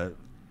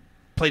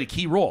played a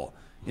key role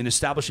in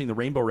establishing the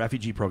Rainbow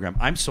Refugee program.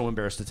 I'm so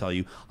embarrassed to tell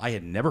you, I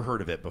had never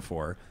heard of it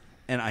before,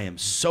 and I am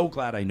so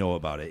glad I know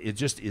about it. It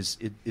just is,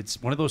 it's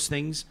one of those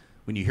things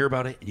when you hear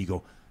about it and you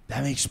go,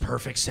 that makes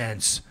perfect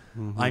sense.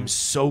 I'm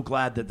so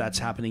glad that that's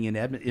happening in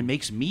Edmonton. It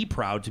makes me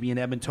proud to be an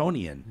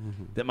Edmontonian,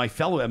 that my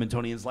fellow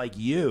Edmontonians like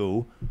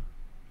you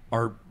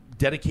are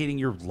dedicating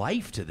your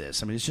life to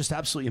this. I mean, it's just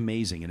absolutely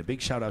amazing. And a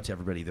big shout out to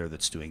everybody there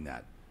that's doing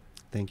that.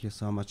 Thank you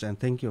so much. And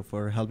thank you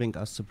for helping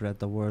us spread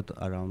the word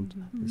around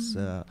this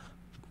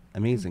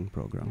amazing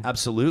program.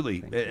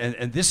 Absolutely.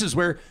 And this is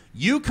where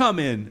you come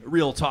in,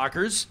 Real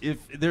Talkers.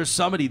 If there's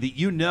somebody that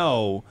you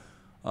know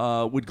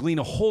would glean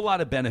a whole lot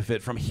of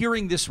benefit from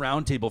hearing this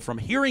roundtable, from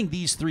hearing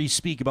these three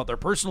speak about their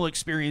personal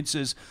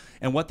experiences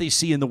and what they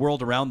see in the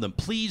world around them,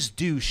 please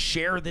do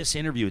share this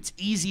interview. It's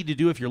easy to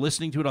do if you're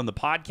listening to it on the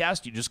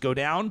podcast. You just go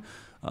down,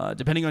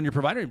 depending on your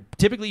provider.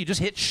 Typically, you just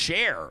hit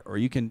share, or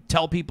you can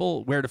tell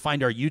people where to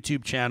find our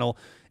YouTube channel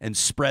and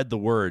spread the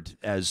word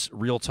as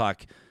Real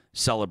Talk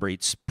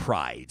celebrates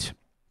Pride.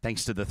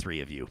 Thanks to the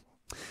three of you.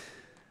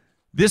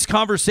 This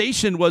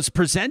conversation was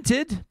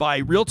presented by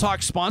Real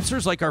Talk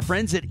sponsors like our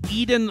friends at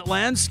Eden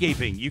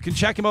Landscaping. You can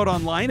check them out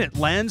online at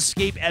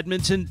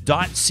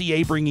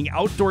landscapeedmonton.ca, bringing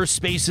outdoor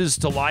spaces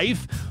to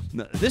life.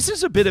 This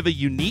is a bit of a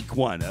unique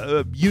one,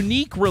 a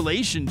unique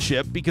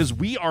relationship, because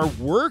we are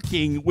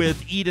working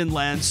with Eden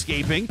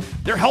Landscaping.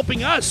 They're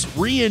helping us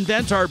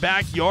reinvent our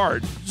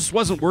backyard. It just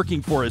wasn't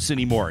working for us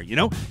anymore, you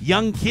know?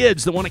 Young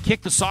kids that want to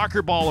kick the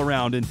soccer ball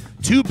around, and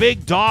two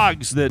big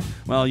dogs that,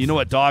 well, you know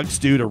what dogs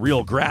do to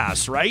real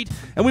grass, right?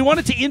 And we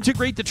wanted to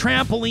integrate the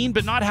trampoline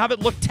but not have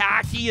it look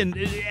tacky. And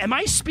am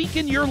I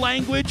speaking your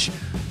language?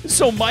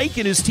 So Mike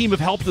and his team have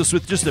helped us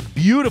with just a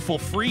beautiful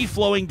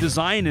free-flowing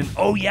design. And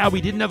oh yeah,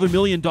 we didn't have $1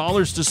 million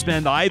to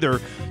spend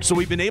either. So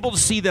we've been able to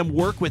see them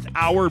work with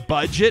our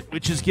budget,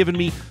 which has given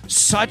me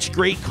such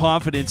great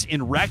confidence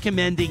in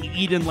recommending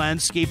Eden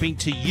Landscaping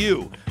to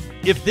you.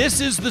 If this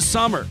is the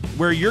summer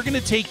where you're going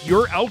to take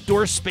your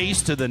outdoor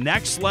space to the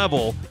next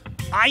level,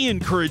 I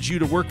encourage you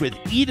to work with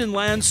Eden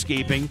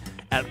Landscaping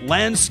at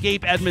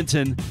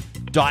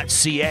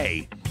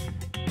landscapeedmonton.ca.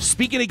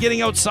 Speaking of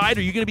getting outside,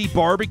 are you going to be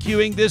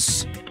barbecuing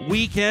this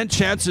weekend?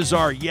 Chances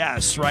are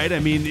yes, right? I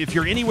mean, if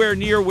you're anywhere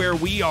near where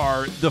we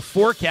are, the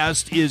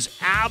forecast is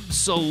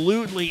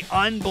absolutely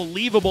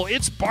unbelievable.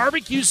 It's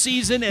barbecue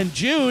season, and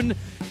June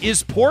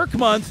is pork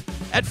month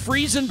at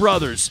Friesen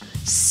Brothers.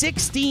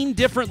 16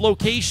 different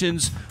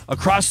locations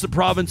across the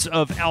province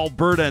of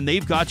Alberta, and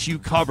they've got you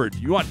covered.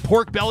 You want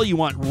pork belly, you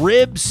want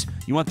ribs,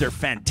 you want their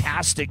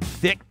fantastic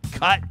thick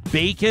cut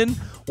bacon,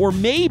 Or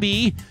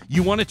maybe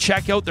you want to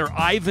check out their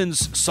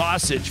Ivan's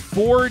sausage.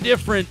 4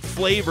 different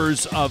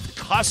flavors of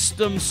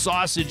custom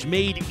sausage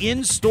made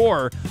in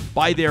store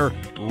by their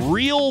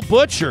real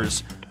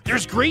butchers.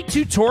 There's great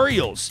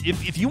tutorials.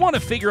 If you want to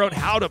figure out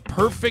how to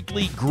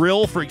perfectly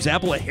grill, for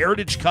example, a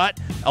heritage cut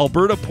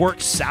Alberta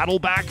pork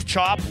saddleback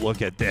chop,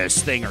 look at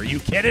this thing. Are you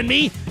kidding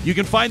me? You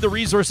can find the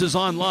resources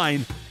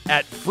online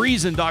at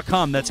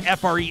freeson.com. That's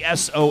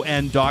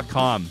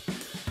FRESON.com.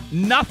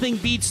 Nothing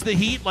beats the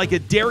heat like a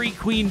Dairy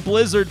Queen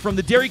blizzard from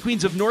the Dairy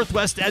Queens of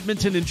Northwest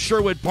Edmonton and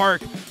Sherwood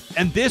Park.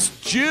 And this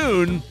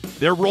June,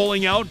 they're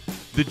rolling out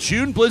the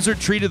June Blizzard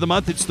Treat of the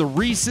Month. It's the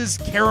Reese's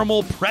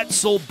Caramel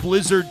Pretzel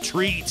Blizzard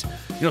Treat.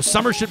 You know,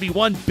 summer should be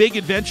one big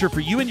adventure for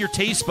you and your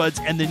taste buds,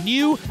 and the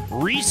new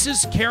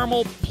Reese's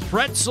Caramel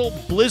Pretzel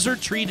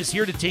Blizzard Treat is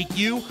here to take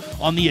you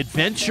on the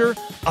adventure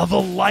of a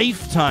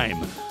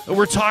lifetime.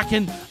 We're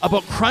talking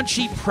about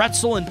crunchy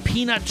pretzel and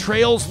peanut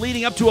trails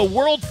leading up to a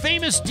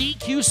world-famous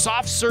DQ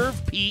soft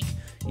serve peak.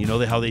 You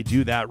know how they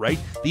do that, right?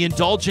 The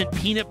indulgent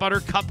peanut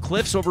butter cup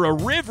cliffs over a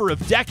river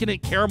of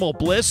decadent caramel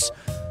bliss.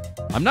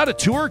 I'm not a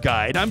tour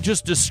guide. I'm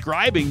just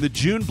describing the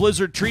June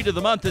Blizzard Treat of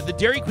the Month at the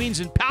Dairy Queens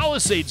in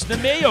Palisades,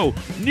 Nemeo,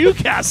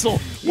 Newcastle,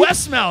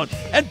 Westmount,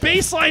 and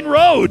Baseline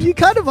Road. You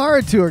kind of are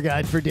a tour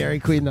guide for Dairy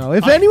Queen, though.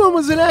 If anyone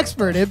was an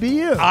expert, it'd be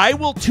you. I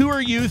will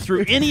tour you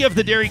through any of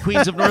the Dairy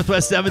Queens of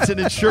Northwest Edmonton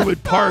and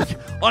Sherwood Park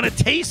on a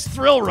taste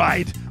thrill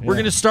ride. Yeah. We're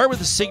going to start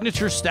with a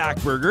signature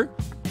stack burger.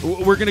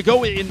 We're going to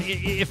go in,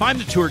 if I'm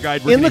the tour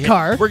guide, we're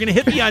going to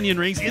hit the onion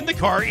rings in the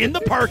car, in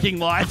the parking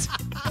lot.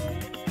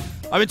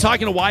 I've been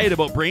talking to Wyatt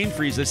about brain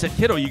freeze. I said,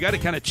 kiddo, you got to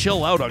kind of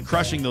chill out on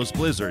crushing those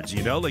blizzards,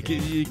 you know? Like,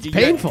 it's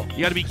painful.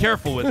 You got to be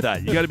careful with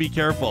that. You got to be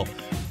careful.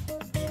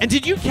 And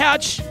did you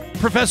catch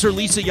Professor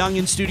Lisa Young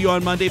in studio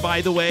on Monday,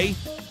 by the way?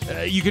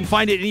 You can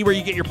find it anywhere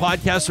you get your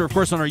podcasts, or, of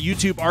course, on our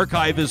YouTube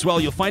archive as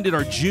well. You'll find it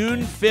our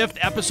June 5th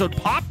episode.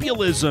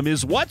 Populism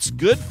is what's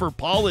good for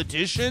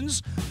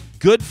politicians,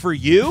 good for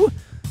you?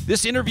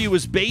 This interview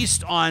was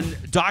based on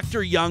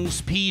Dr.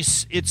 Young's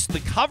piece. It's the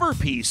cover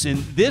piece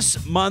in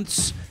this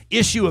month's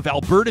issue of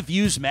Alberta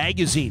Views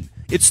magazine.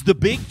 It's the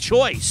big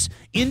choice,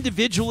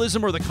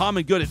 individualism or the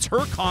common good. It's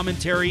her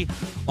commentary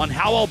on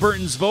how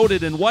Albertans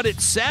voted and what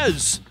it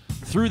says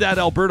through that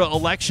Alberta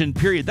election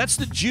period. That's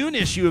the June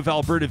issue of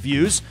Alberta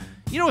Views.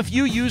 You know, if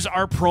you use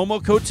our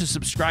promo code to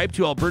subscribe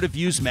to Alberta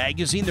Views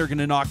magazine, they're going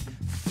to knock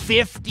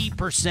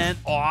 50%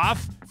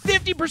 off.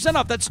 50%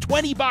 off. That's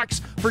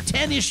 $20 for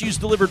 10 issues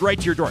delivered right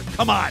to your door.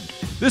 Come on.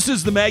 This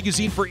is the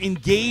magazine for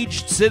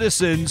engaged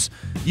citizens.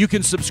 You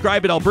can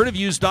subscribe at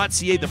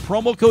albertaviews.ca. The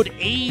promo code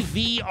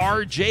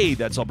AVRJ.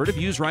 That's Alberta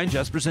Views, Ryan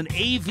Jesperson,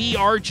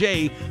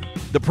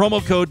 AVRJ. The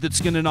promo code that's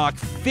going to knock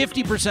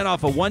 50%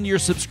 off a 1-year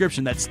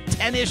subscription. That's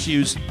 10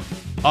 issues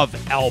of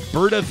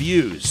Alberta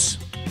Views.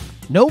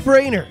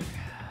 No-brainer.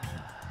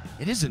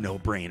 It is a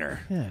no-brainer.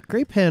 Yeah,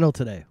 great panel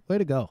today. Way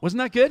to go. Wasn't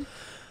that good?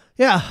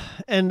 Yeah,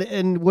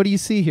 and what do you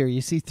see here?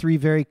 You see 3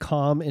 very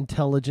calm,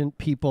 intelligent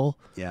people.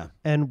 Yeah.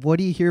 And what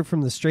do you hear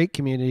from the straight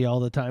community all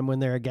the time when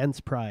they're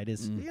against pride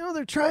is,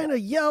 they're trying to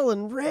yell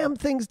and ram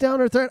things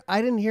down our throat.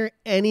 I didn't hear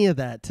any of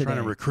that today.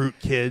 Trying to recruit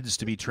kids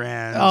to be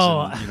trans.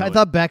 Oh, and, I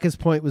thought Bekah's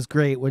point was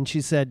great when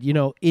she said,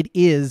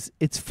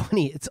 it's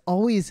funny. It's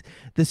always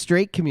the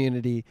straight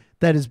community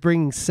that is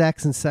bringing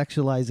sex and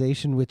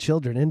sexualization with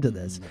children into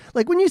this.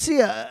 Like when you see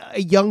a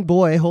young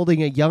boy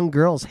holding a young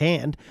girl's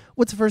hand,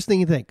 what's the first thing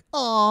you think?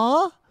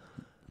 Aww.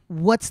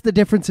 What's the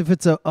difference if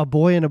it's a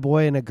boy and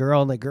a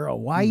girl and a girl?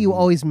 Why are you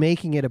always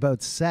making it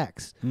about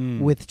sex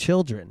with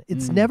children?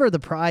 It's never the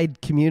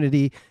pride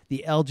community,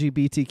 the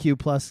LGBTQ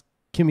plus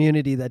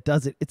community that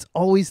does it. It's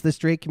always the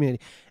straight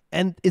community.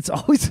 And it's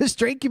always the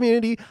straight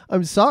community.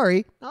 I'm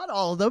sorry, not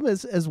all of them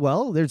as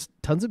well. There's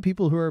tons of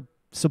people who are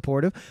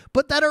supportive,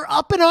 but that are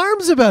up in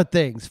arms about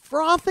things,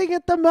 frothing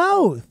at the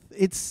mouth.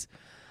 It's,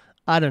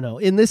 I don't know.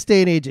 In this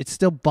day and age, it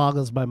still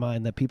boggles my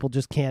mind that people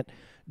just can't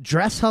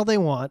dress how they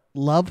want,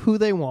 love who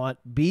they want,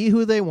 be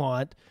who they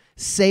want,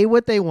 say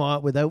what they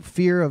want without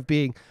fear of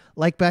being,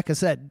 like Bekah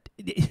said,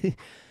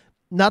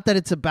 not that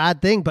it's a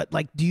bad thing, but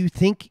like, do you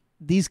think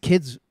these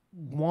kids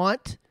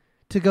want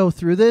to go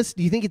through this?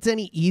 Do you think it's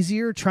any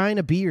easier trying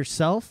to be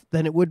yourself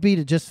than it would be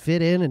to just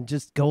fit in and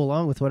just go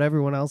along with what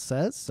everyone else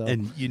says? So,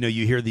 and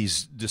you hear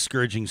these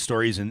discouraging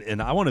stories,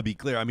 and I want to be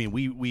clear. I mean,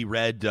 we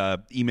read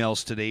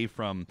emails today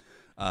from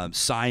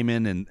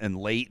Simon and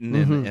Leighton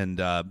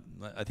and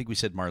I think we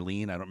said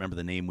Marlene. I don't remember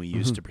the name we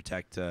used to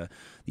protect the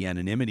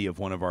anonymity of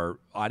one of our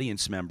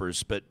audience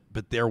members, but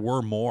there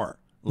were more.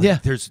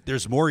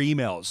 There's more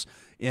emails,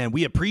 and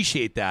we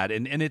appreciate that.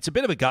 And it's a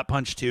bit of a gut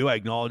punch too. I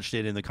acknowledged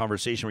it in the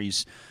conversation where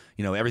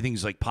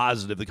everything's like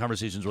positive. The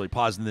conversation's really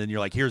positive. And then you're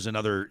like, here's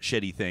another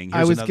shitty thing.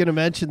 I was going to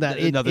mention that.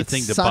 Another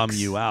thing to bum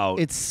you out.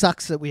 It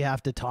sucks that we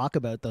have to talk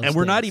about those And things.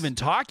 we're not even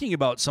talking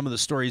about some of the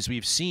stories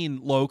we've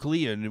seen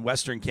locally in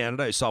Western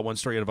Canada. I saw one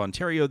story out of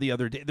Ontario the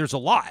other day. There's a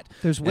lot.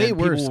 There's way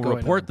worse. People will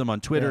report them on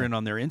Twitter and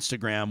on their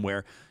Instagram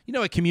where,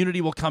 a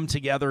community will come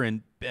together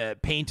and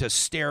paint a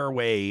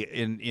stairway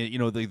in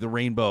the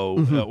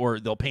rainbow, or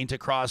they'll paint a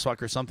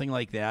crosswalk or something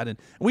like that. And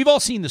we've all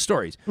seen the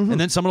stories. And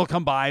then someone will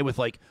come by with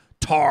like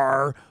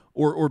tar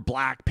or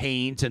black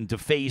paint and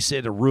deface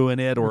it or ruin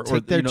it, or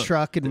take their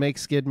truck and make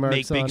skid marks.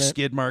 Make big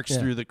skid marks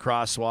through the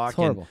crosswalk. It's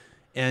horrible.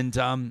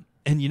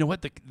 And you know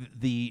what?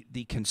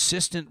 The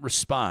consistent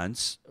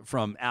response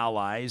from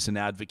allies and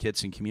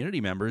advocates and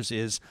community members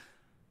is,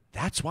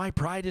 that's why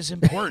pride is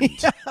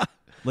important.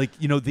 Like,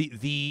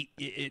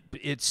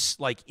 it's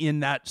like in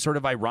that sort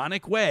of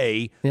ironic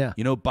way,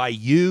 by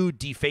you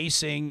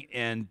defacing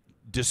and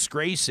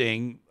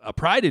disgracing a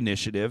pride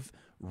initiative,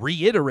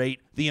 reiterate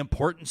the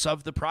importance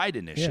of the pride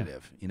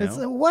initiative.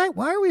 Why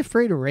are we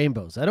afraid of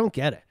rainbows? I don't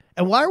get it.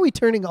 And why are we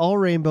turning all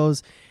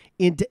rainbows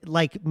into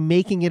like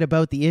making it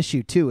about the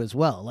issue too as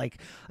well? Like,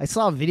 I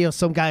saw a video of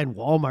some guy in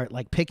Walmart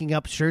like picking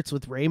up shirts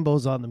with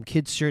rainbows on them,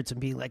 kids' shirts, and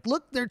being like,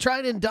 look, they're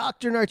trying to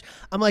indoctrinate.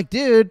 I'm like,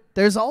 dude,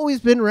 there's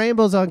always been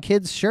rainbows on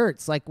kids'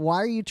 shirts. Like, why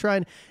are you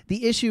trying?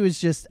 The issue is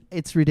just,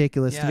 it's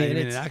ridiculous to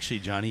me. And actually,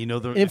 Johnny,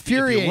 infuriates if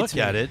you look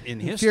at it in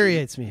history,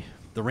 infuriates me.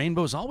 The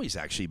rainbow's always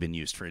actually been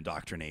used for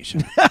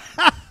indoctrination.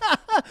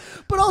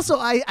 But also,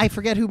 I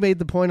forget who made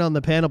the point on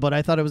the panel, but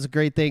I thought it was a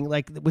great thing,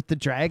 like with the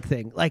drag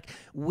thing. Like,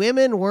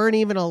 women weren't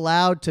even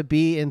allowed to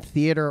be in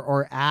theater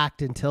or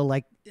act until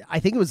like, I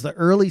think it was the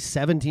early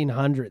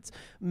 1700s.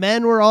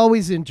 Men were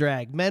always in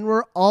drag. Men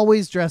were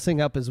always dressing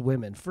up as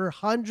women for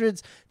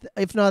hundreds,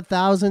 if not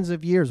thousands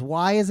of years.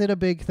 Why is it a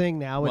big thing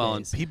nowadays? Well,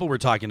 and people were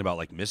talking about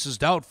like Mrs.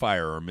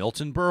 Doubtfire or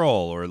Milton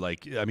Berle, or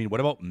like, I mean,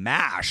 what about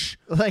MASH?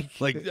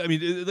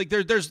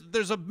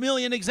 There's a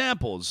million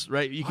examples,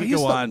 right? You could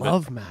go on. I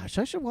love MASH.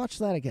 I should watch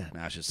that again.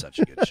 MASH is such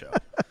a good show.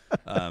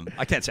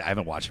 I can't say I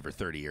haven't watched it for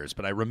 30 years,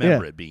 but I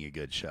remember it being a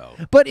good show.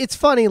 But it's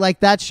funny, like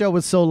that show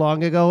was so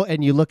long ago,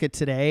 and you look at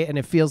today, and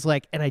it feels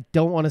like, and I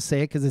don't want to say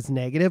it because it's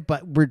negative,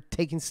 but we're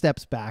taking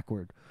steps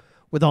backward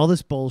with all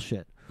this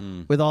bullshit,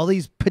 with all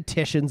these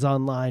petitions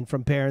online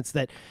from parents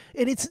that,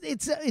 and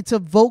it's a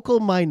vocal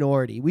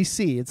minority. We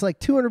see it's like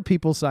 200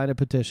 people sign a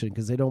petition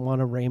because they don't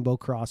want a rainbow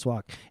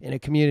crosswalk in a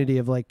community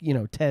of like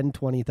 10,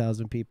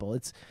 20,000 people.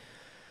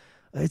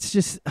 It's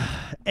just,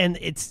 and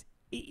it's.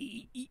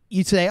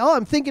 You say, oh,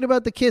 I'm thinking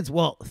about the kids.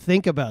 Well,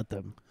 think about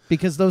them,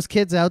 because those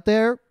kids out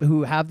there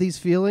who have these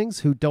feelings,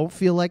 who don't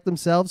feel like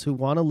themselves, who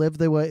want to live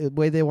the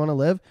way they want to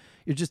live,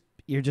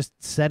 you're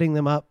just setting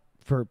them up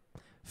for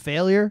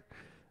failure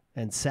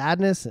and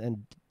sadness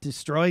and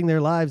destroying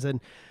their lives.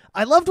 And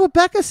I loved what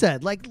Bekah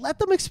said. Like, let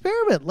them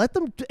experiment. Let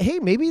them, hey,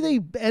 maybe they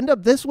end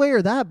up this way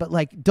or that, but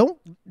like, don't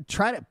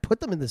try to put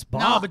them in this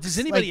box. No, but does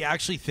anybody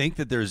actually think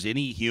that there's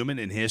any human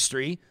in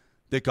history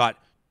that got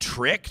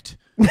tricked?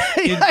 You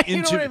know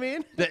what I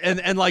mean?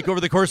 And like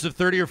over the course of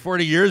 30 or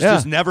 40 years,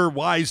 just never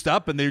wised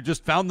up, and they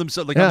just found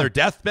themselves like on their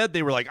deathbed.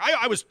 They were like,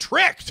 I was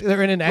tricked.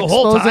 They're in an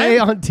expose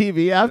on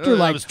TV after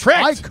I was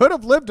tricked. I could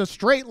have lived a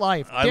straight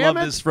life. I love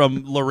this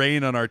from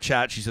Lorraine on our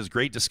chat. She says,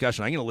 great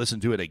discussion. I'm going to listen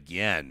to it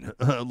again.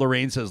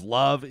 Lorraine says,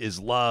 love is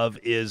love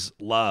is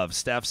love.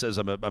 Steph says,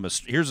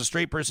 here's a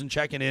straight person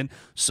checking in,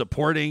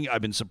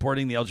 I've been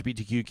supporting the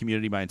LGBTQ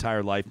community my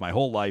entire life, my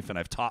whole life, and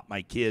I've taught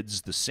my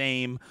kids the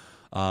same.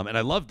 And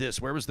I love this.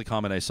 Where was the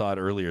comment? I saw it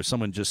earlier.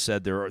 Someone just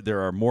said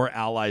there are more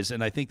allies,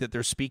 and I think that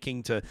they're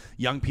speaking to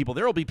young people.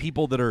 There will be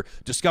people that are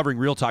discovering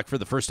Real Talk for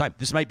the first time.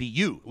 This might be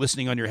you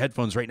listening on your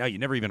headphones right now. You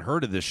never even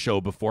heard of this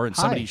show before, and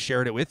somebody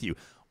shared it with you.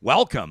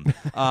 Welcome.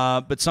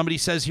 But somebody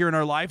says here in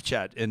our live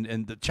chat,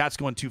 and the chat's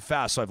going too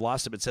fast, so I've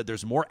lost it, but said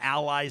there's more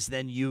allies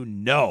than you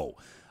know.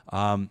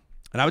 And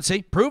I would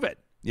say prove it.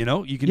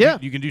 You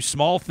can do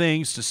small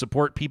things to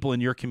support people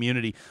in your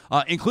community,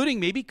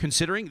 including maybe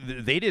considering,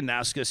 they didn't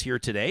ask us here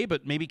today,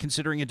 but maybe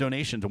considering a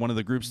donation to one of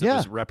the groups that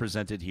was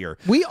represented here.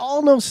 We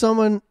all know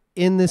someone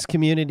in this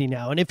community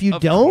now, and if you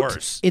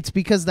don't, it's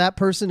because that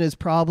person is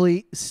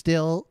probably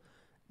still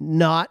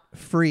not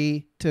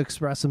free to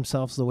express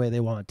themselves the way they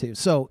want to.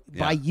 So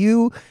by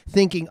you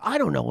thinking, I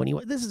don't know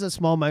anyone, this is a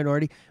small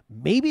minority,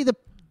 maybe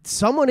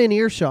someone in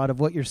earshot of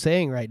what you're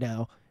saying right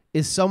now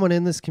is someone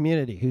in this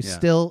community who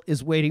still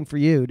is waiting for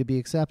you to be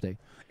accepting.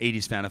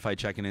 80s Fanified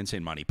checking in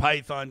saying Monty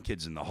Python,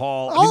 Kids in the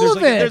Hall.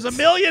 There's a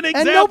million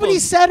examples. And nobody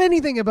said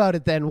anything about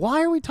it then.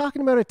 Why are we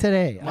talking about it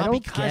today? Well, I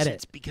don't get it.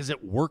 It's because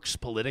it works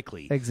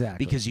politically.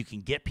 Exactly. Because you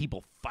can get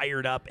people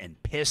fired up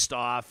and pissed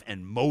off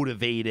and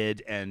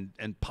motivated, and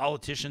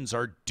politicians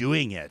are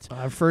doing it.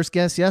 Our first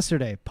guest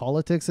yesterday,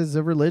 politics is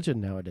a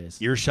religion nowadays.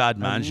 Irshad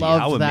Manji,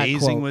 how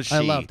amazing was she? I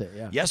loved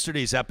it,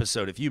 Yesterday's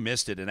episode, if you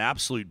missed it, an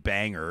absolute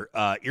banger.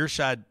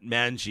 Irshad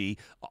Manji,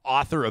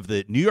 author of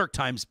the New York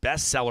Times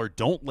bestseller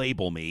Don't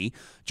Label Me,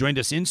 joined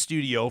us in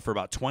studio for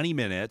about 20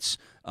 minutes,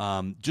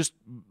 just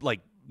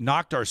like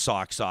knocked our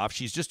socks off.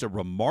 She's just a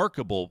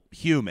remarkable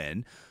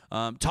human,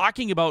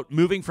 talking about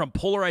moving from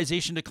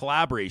polarization to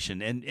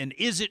collaboration. And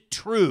is it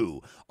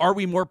true? Are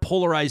we more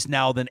polarized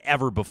now than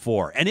ever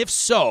before? And if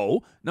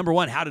so, number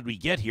one, how did we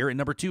get here? And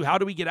number two, how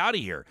do we get out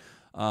of here?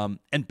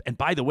 And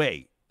by the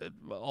way,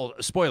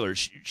 spoiler,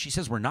 she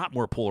says we're not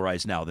more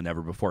polarized now than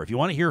ever before. If you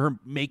want to hear her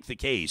make the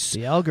case,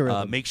 the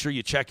algorithm, make sure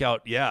you check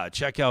out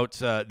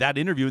that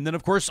interview. And then,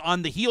 of course,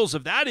 on the heels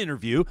of that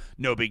interview,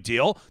 no big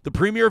deal, the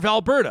Premier of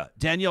Alberta,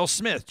 Danielle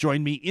Smith,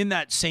 joined me in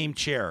that same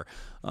chair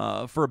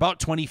for about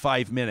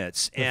 25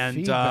 minutes.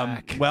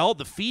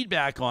 The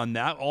feedback on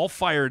that, all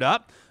fired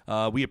up.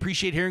 We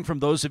appreciate hearing from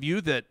those of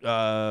you that,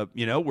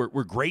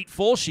 we're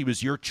grateful. She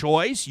was your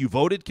choice. You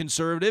voted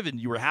Conservative, and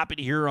you were happy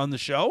to hear her on the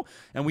show.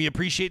 And we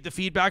appreciate the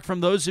feedback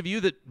from those of you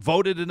that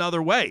voted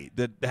another way,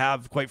 that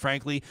have, quite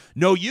frankly,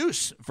 no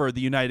use for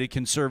the United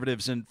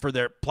Conservatives and for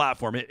their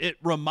platform. It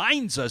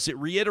reminds us, it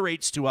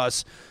reiterates to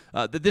us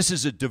that this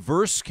is a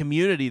diverse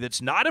community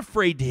that's not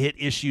afraid to hit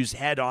issues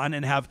head on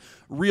and have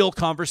real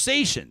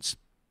conversations.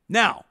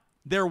 Now,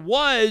 there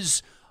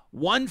was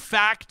one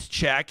fact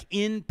check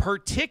in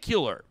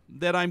particular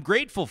that I'm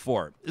grateful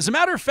for. As a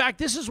matter of fact,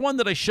 this is one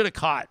that I should have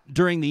caught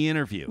during the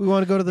interview. We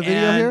want to go to the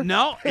video here?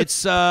 No,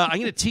 it's I'm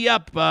going to tee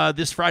up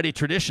this Friday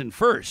tradition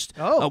first.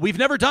 We've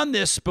never done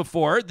this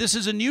before. This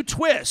is a new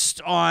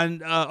twist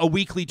on a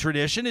weekly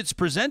tradition. It's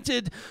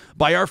presented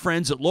by our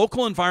friends at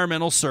Local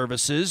Environmental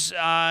Services.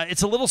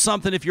 It's a little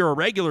something, if you're a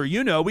regular,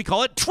 we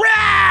call it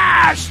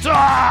Trash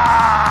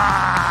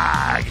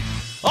Talk!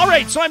 All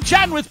right, so I'm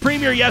chatting with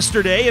Premier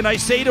yesterday, and I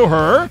say to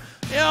her,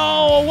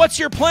 what's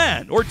your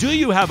plan? Or do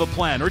you have a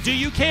plan? Or do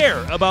you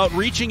care about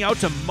reaching out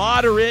to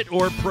moderate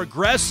or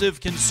progressive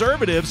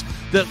conservatives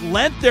that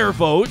lent their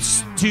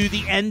votes to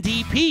the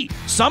NDP?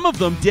 Some of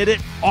them did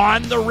it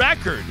on the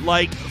record,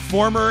 like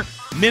former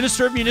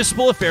Minister of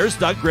Municipal Affairs,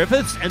 Doug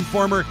Griffiths, and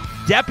former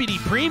Deputy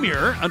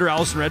Premier under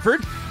Alison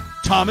Redford,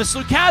 Thomas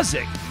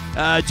Lukazik.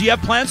 Do you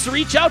have plans to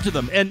reach out to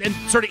them? And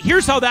sort of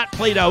here's how that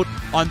played out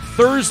on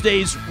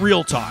Thursday's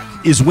Real Talk.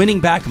 Is winning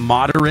back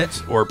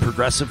moderate or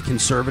progressive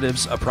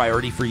conservatives a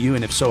priority for you?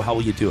 And if so, how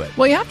will you do it?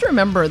 Well, you have to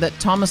remember that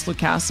Thomas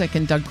Lukazik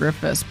and Doug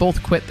Griffiths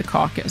both quit the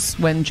caucus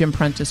when Jim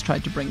Prentice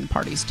tried to bring the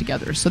parties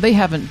together. So they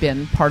haven't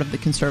been part of the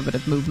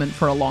conservative movement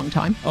for a long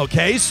time.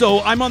 Okay,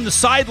 so I'm on the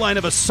sideline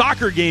of a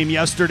soccer game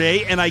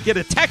yesterday, and I get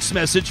a text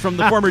message from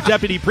the former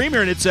Deputy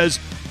Premier, and it says,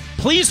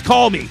 "Please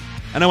call me."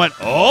 And I went,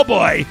 oh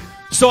boy.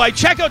 So I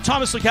check out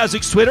Thomas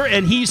Lukazik's Twitter,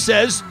 and he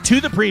says to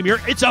the Premier,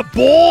 it's a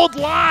bold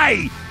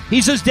lie.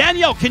 He says,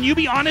 Danielle, can you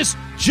be honest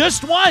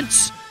just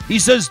once? He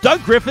says,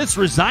 Doug Griffiths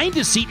resigned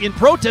his seat in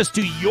protest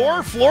to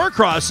your floor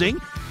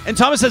crossing. And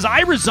Thomas says,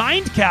 I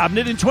resigned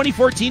cabinet in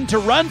 2014 to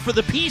run for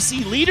the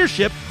PC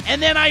leadership, and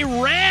then I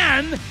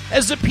ran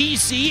as a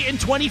PC in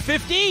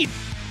 2015.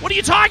 What are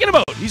you talking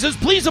about? He says,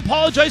 please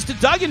apologize to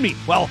Doug and me.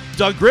 Well,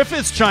 Doug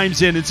Griffiths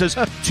chimes in and says,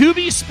 to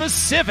be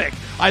specific,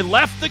 I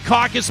left the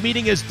caucus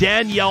meeting as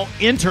Danielle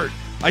entered.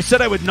 I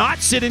said I would not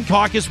sit in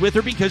caucus with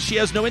her because she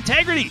has no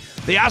integrity.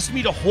 They asked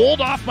me to hold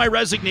off my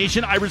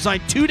resignation. I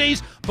resigned 2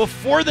 days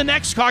before the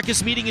next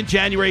caucus meeting in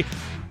January,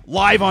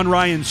 live on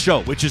Ryan's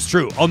show, which is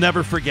true. I'll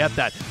never forget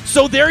that.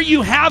 So there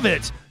you have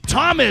it.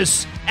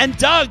 Thomas and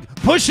Doug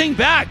pushing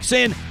back,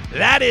 saying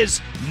that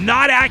is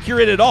not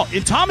accurate at all.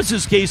 In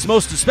Thomas's case,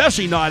 most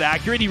especially not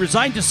accurate. He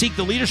resigned to seek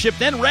the leadership,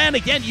 then ran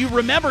again. You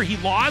remember he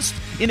lost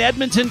in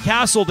Edmonton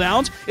Castle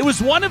Downs. It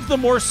was one of the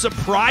more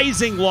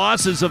surprising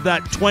losses of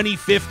that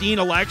 2015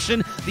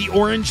 election, the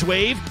Orange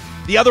Wave.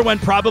 The other one,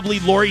 probably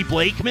Laurie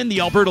Blakeman,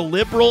 the Alberta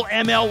Liberal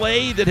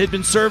MLA that had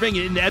been serving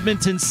in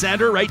Edmonton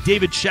Centre, right?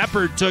 David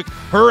Shepherd took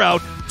her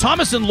out.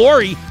 Thomas and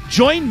Laurie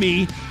joined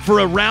me for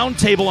a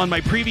roundtable on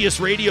my previous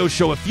radio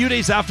show a few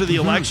days after the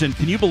election.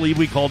 Can you believe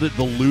we called it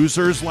the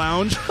Losers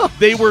Lounge?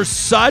 They were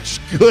such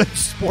good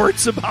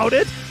sports about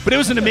it, but it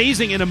was an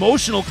amazing and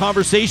emotional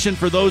conversation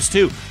for those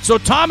two. So,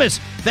 Thomas,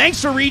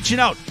 thanks for reaching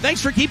out.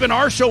 Thanks for keeping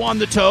our show on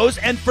the toes.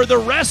 And for the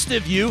rest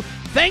of you,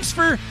 thanks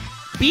for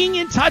being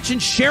in touch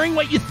and sharing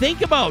what you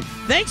think about.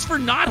 Thanks for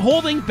not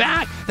holding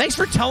back. Thanks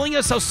for telling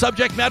us how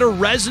subject matter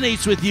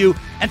resonates with you.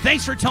 And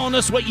thanks for telling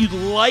us what you'd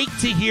like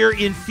to hear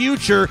in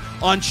future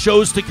on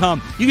shows to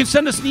come. You can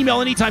send us an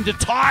email anytime to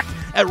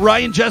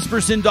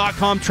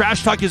talk@ryanjesperson.com.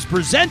 Trash Talk is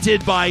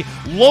presented by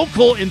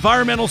Local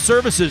Environmental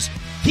Services.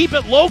 Keep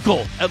it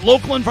local at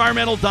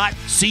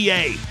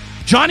localenvironmental.ca.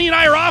 Johnny and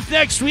I are off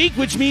next week,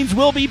 which means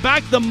we'll be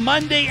back the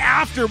Monday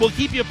after. We'll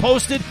keep you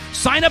posted.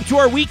 Sign up to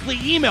our weekly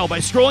email by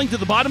scrolling to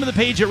the bottom of the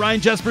page at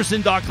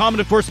ryanjesperson.com. And,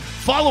 of course,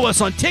 follow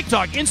us on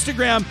TikTok,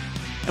 Instagram,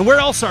 and where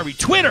else are we?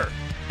 Twitter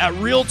at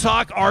Real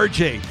Talk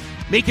RJ.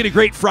 Make it a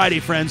great Friday,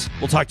 friends.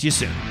 We'll talk to you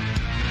soon.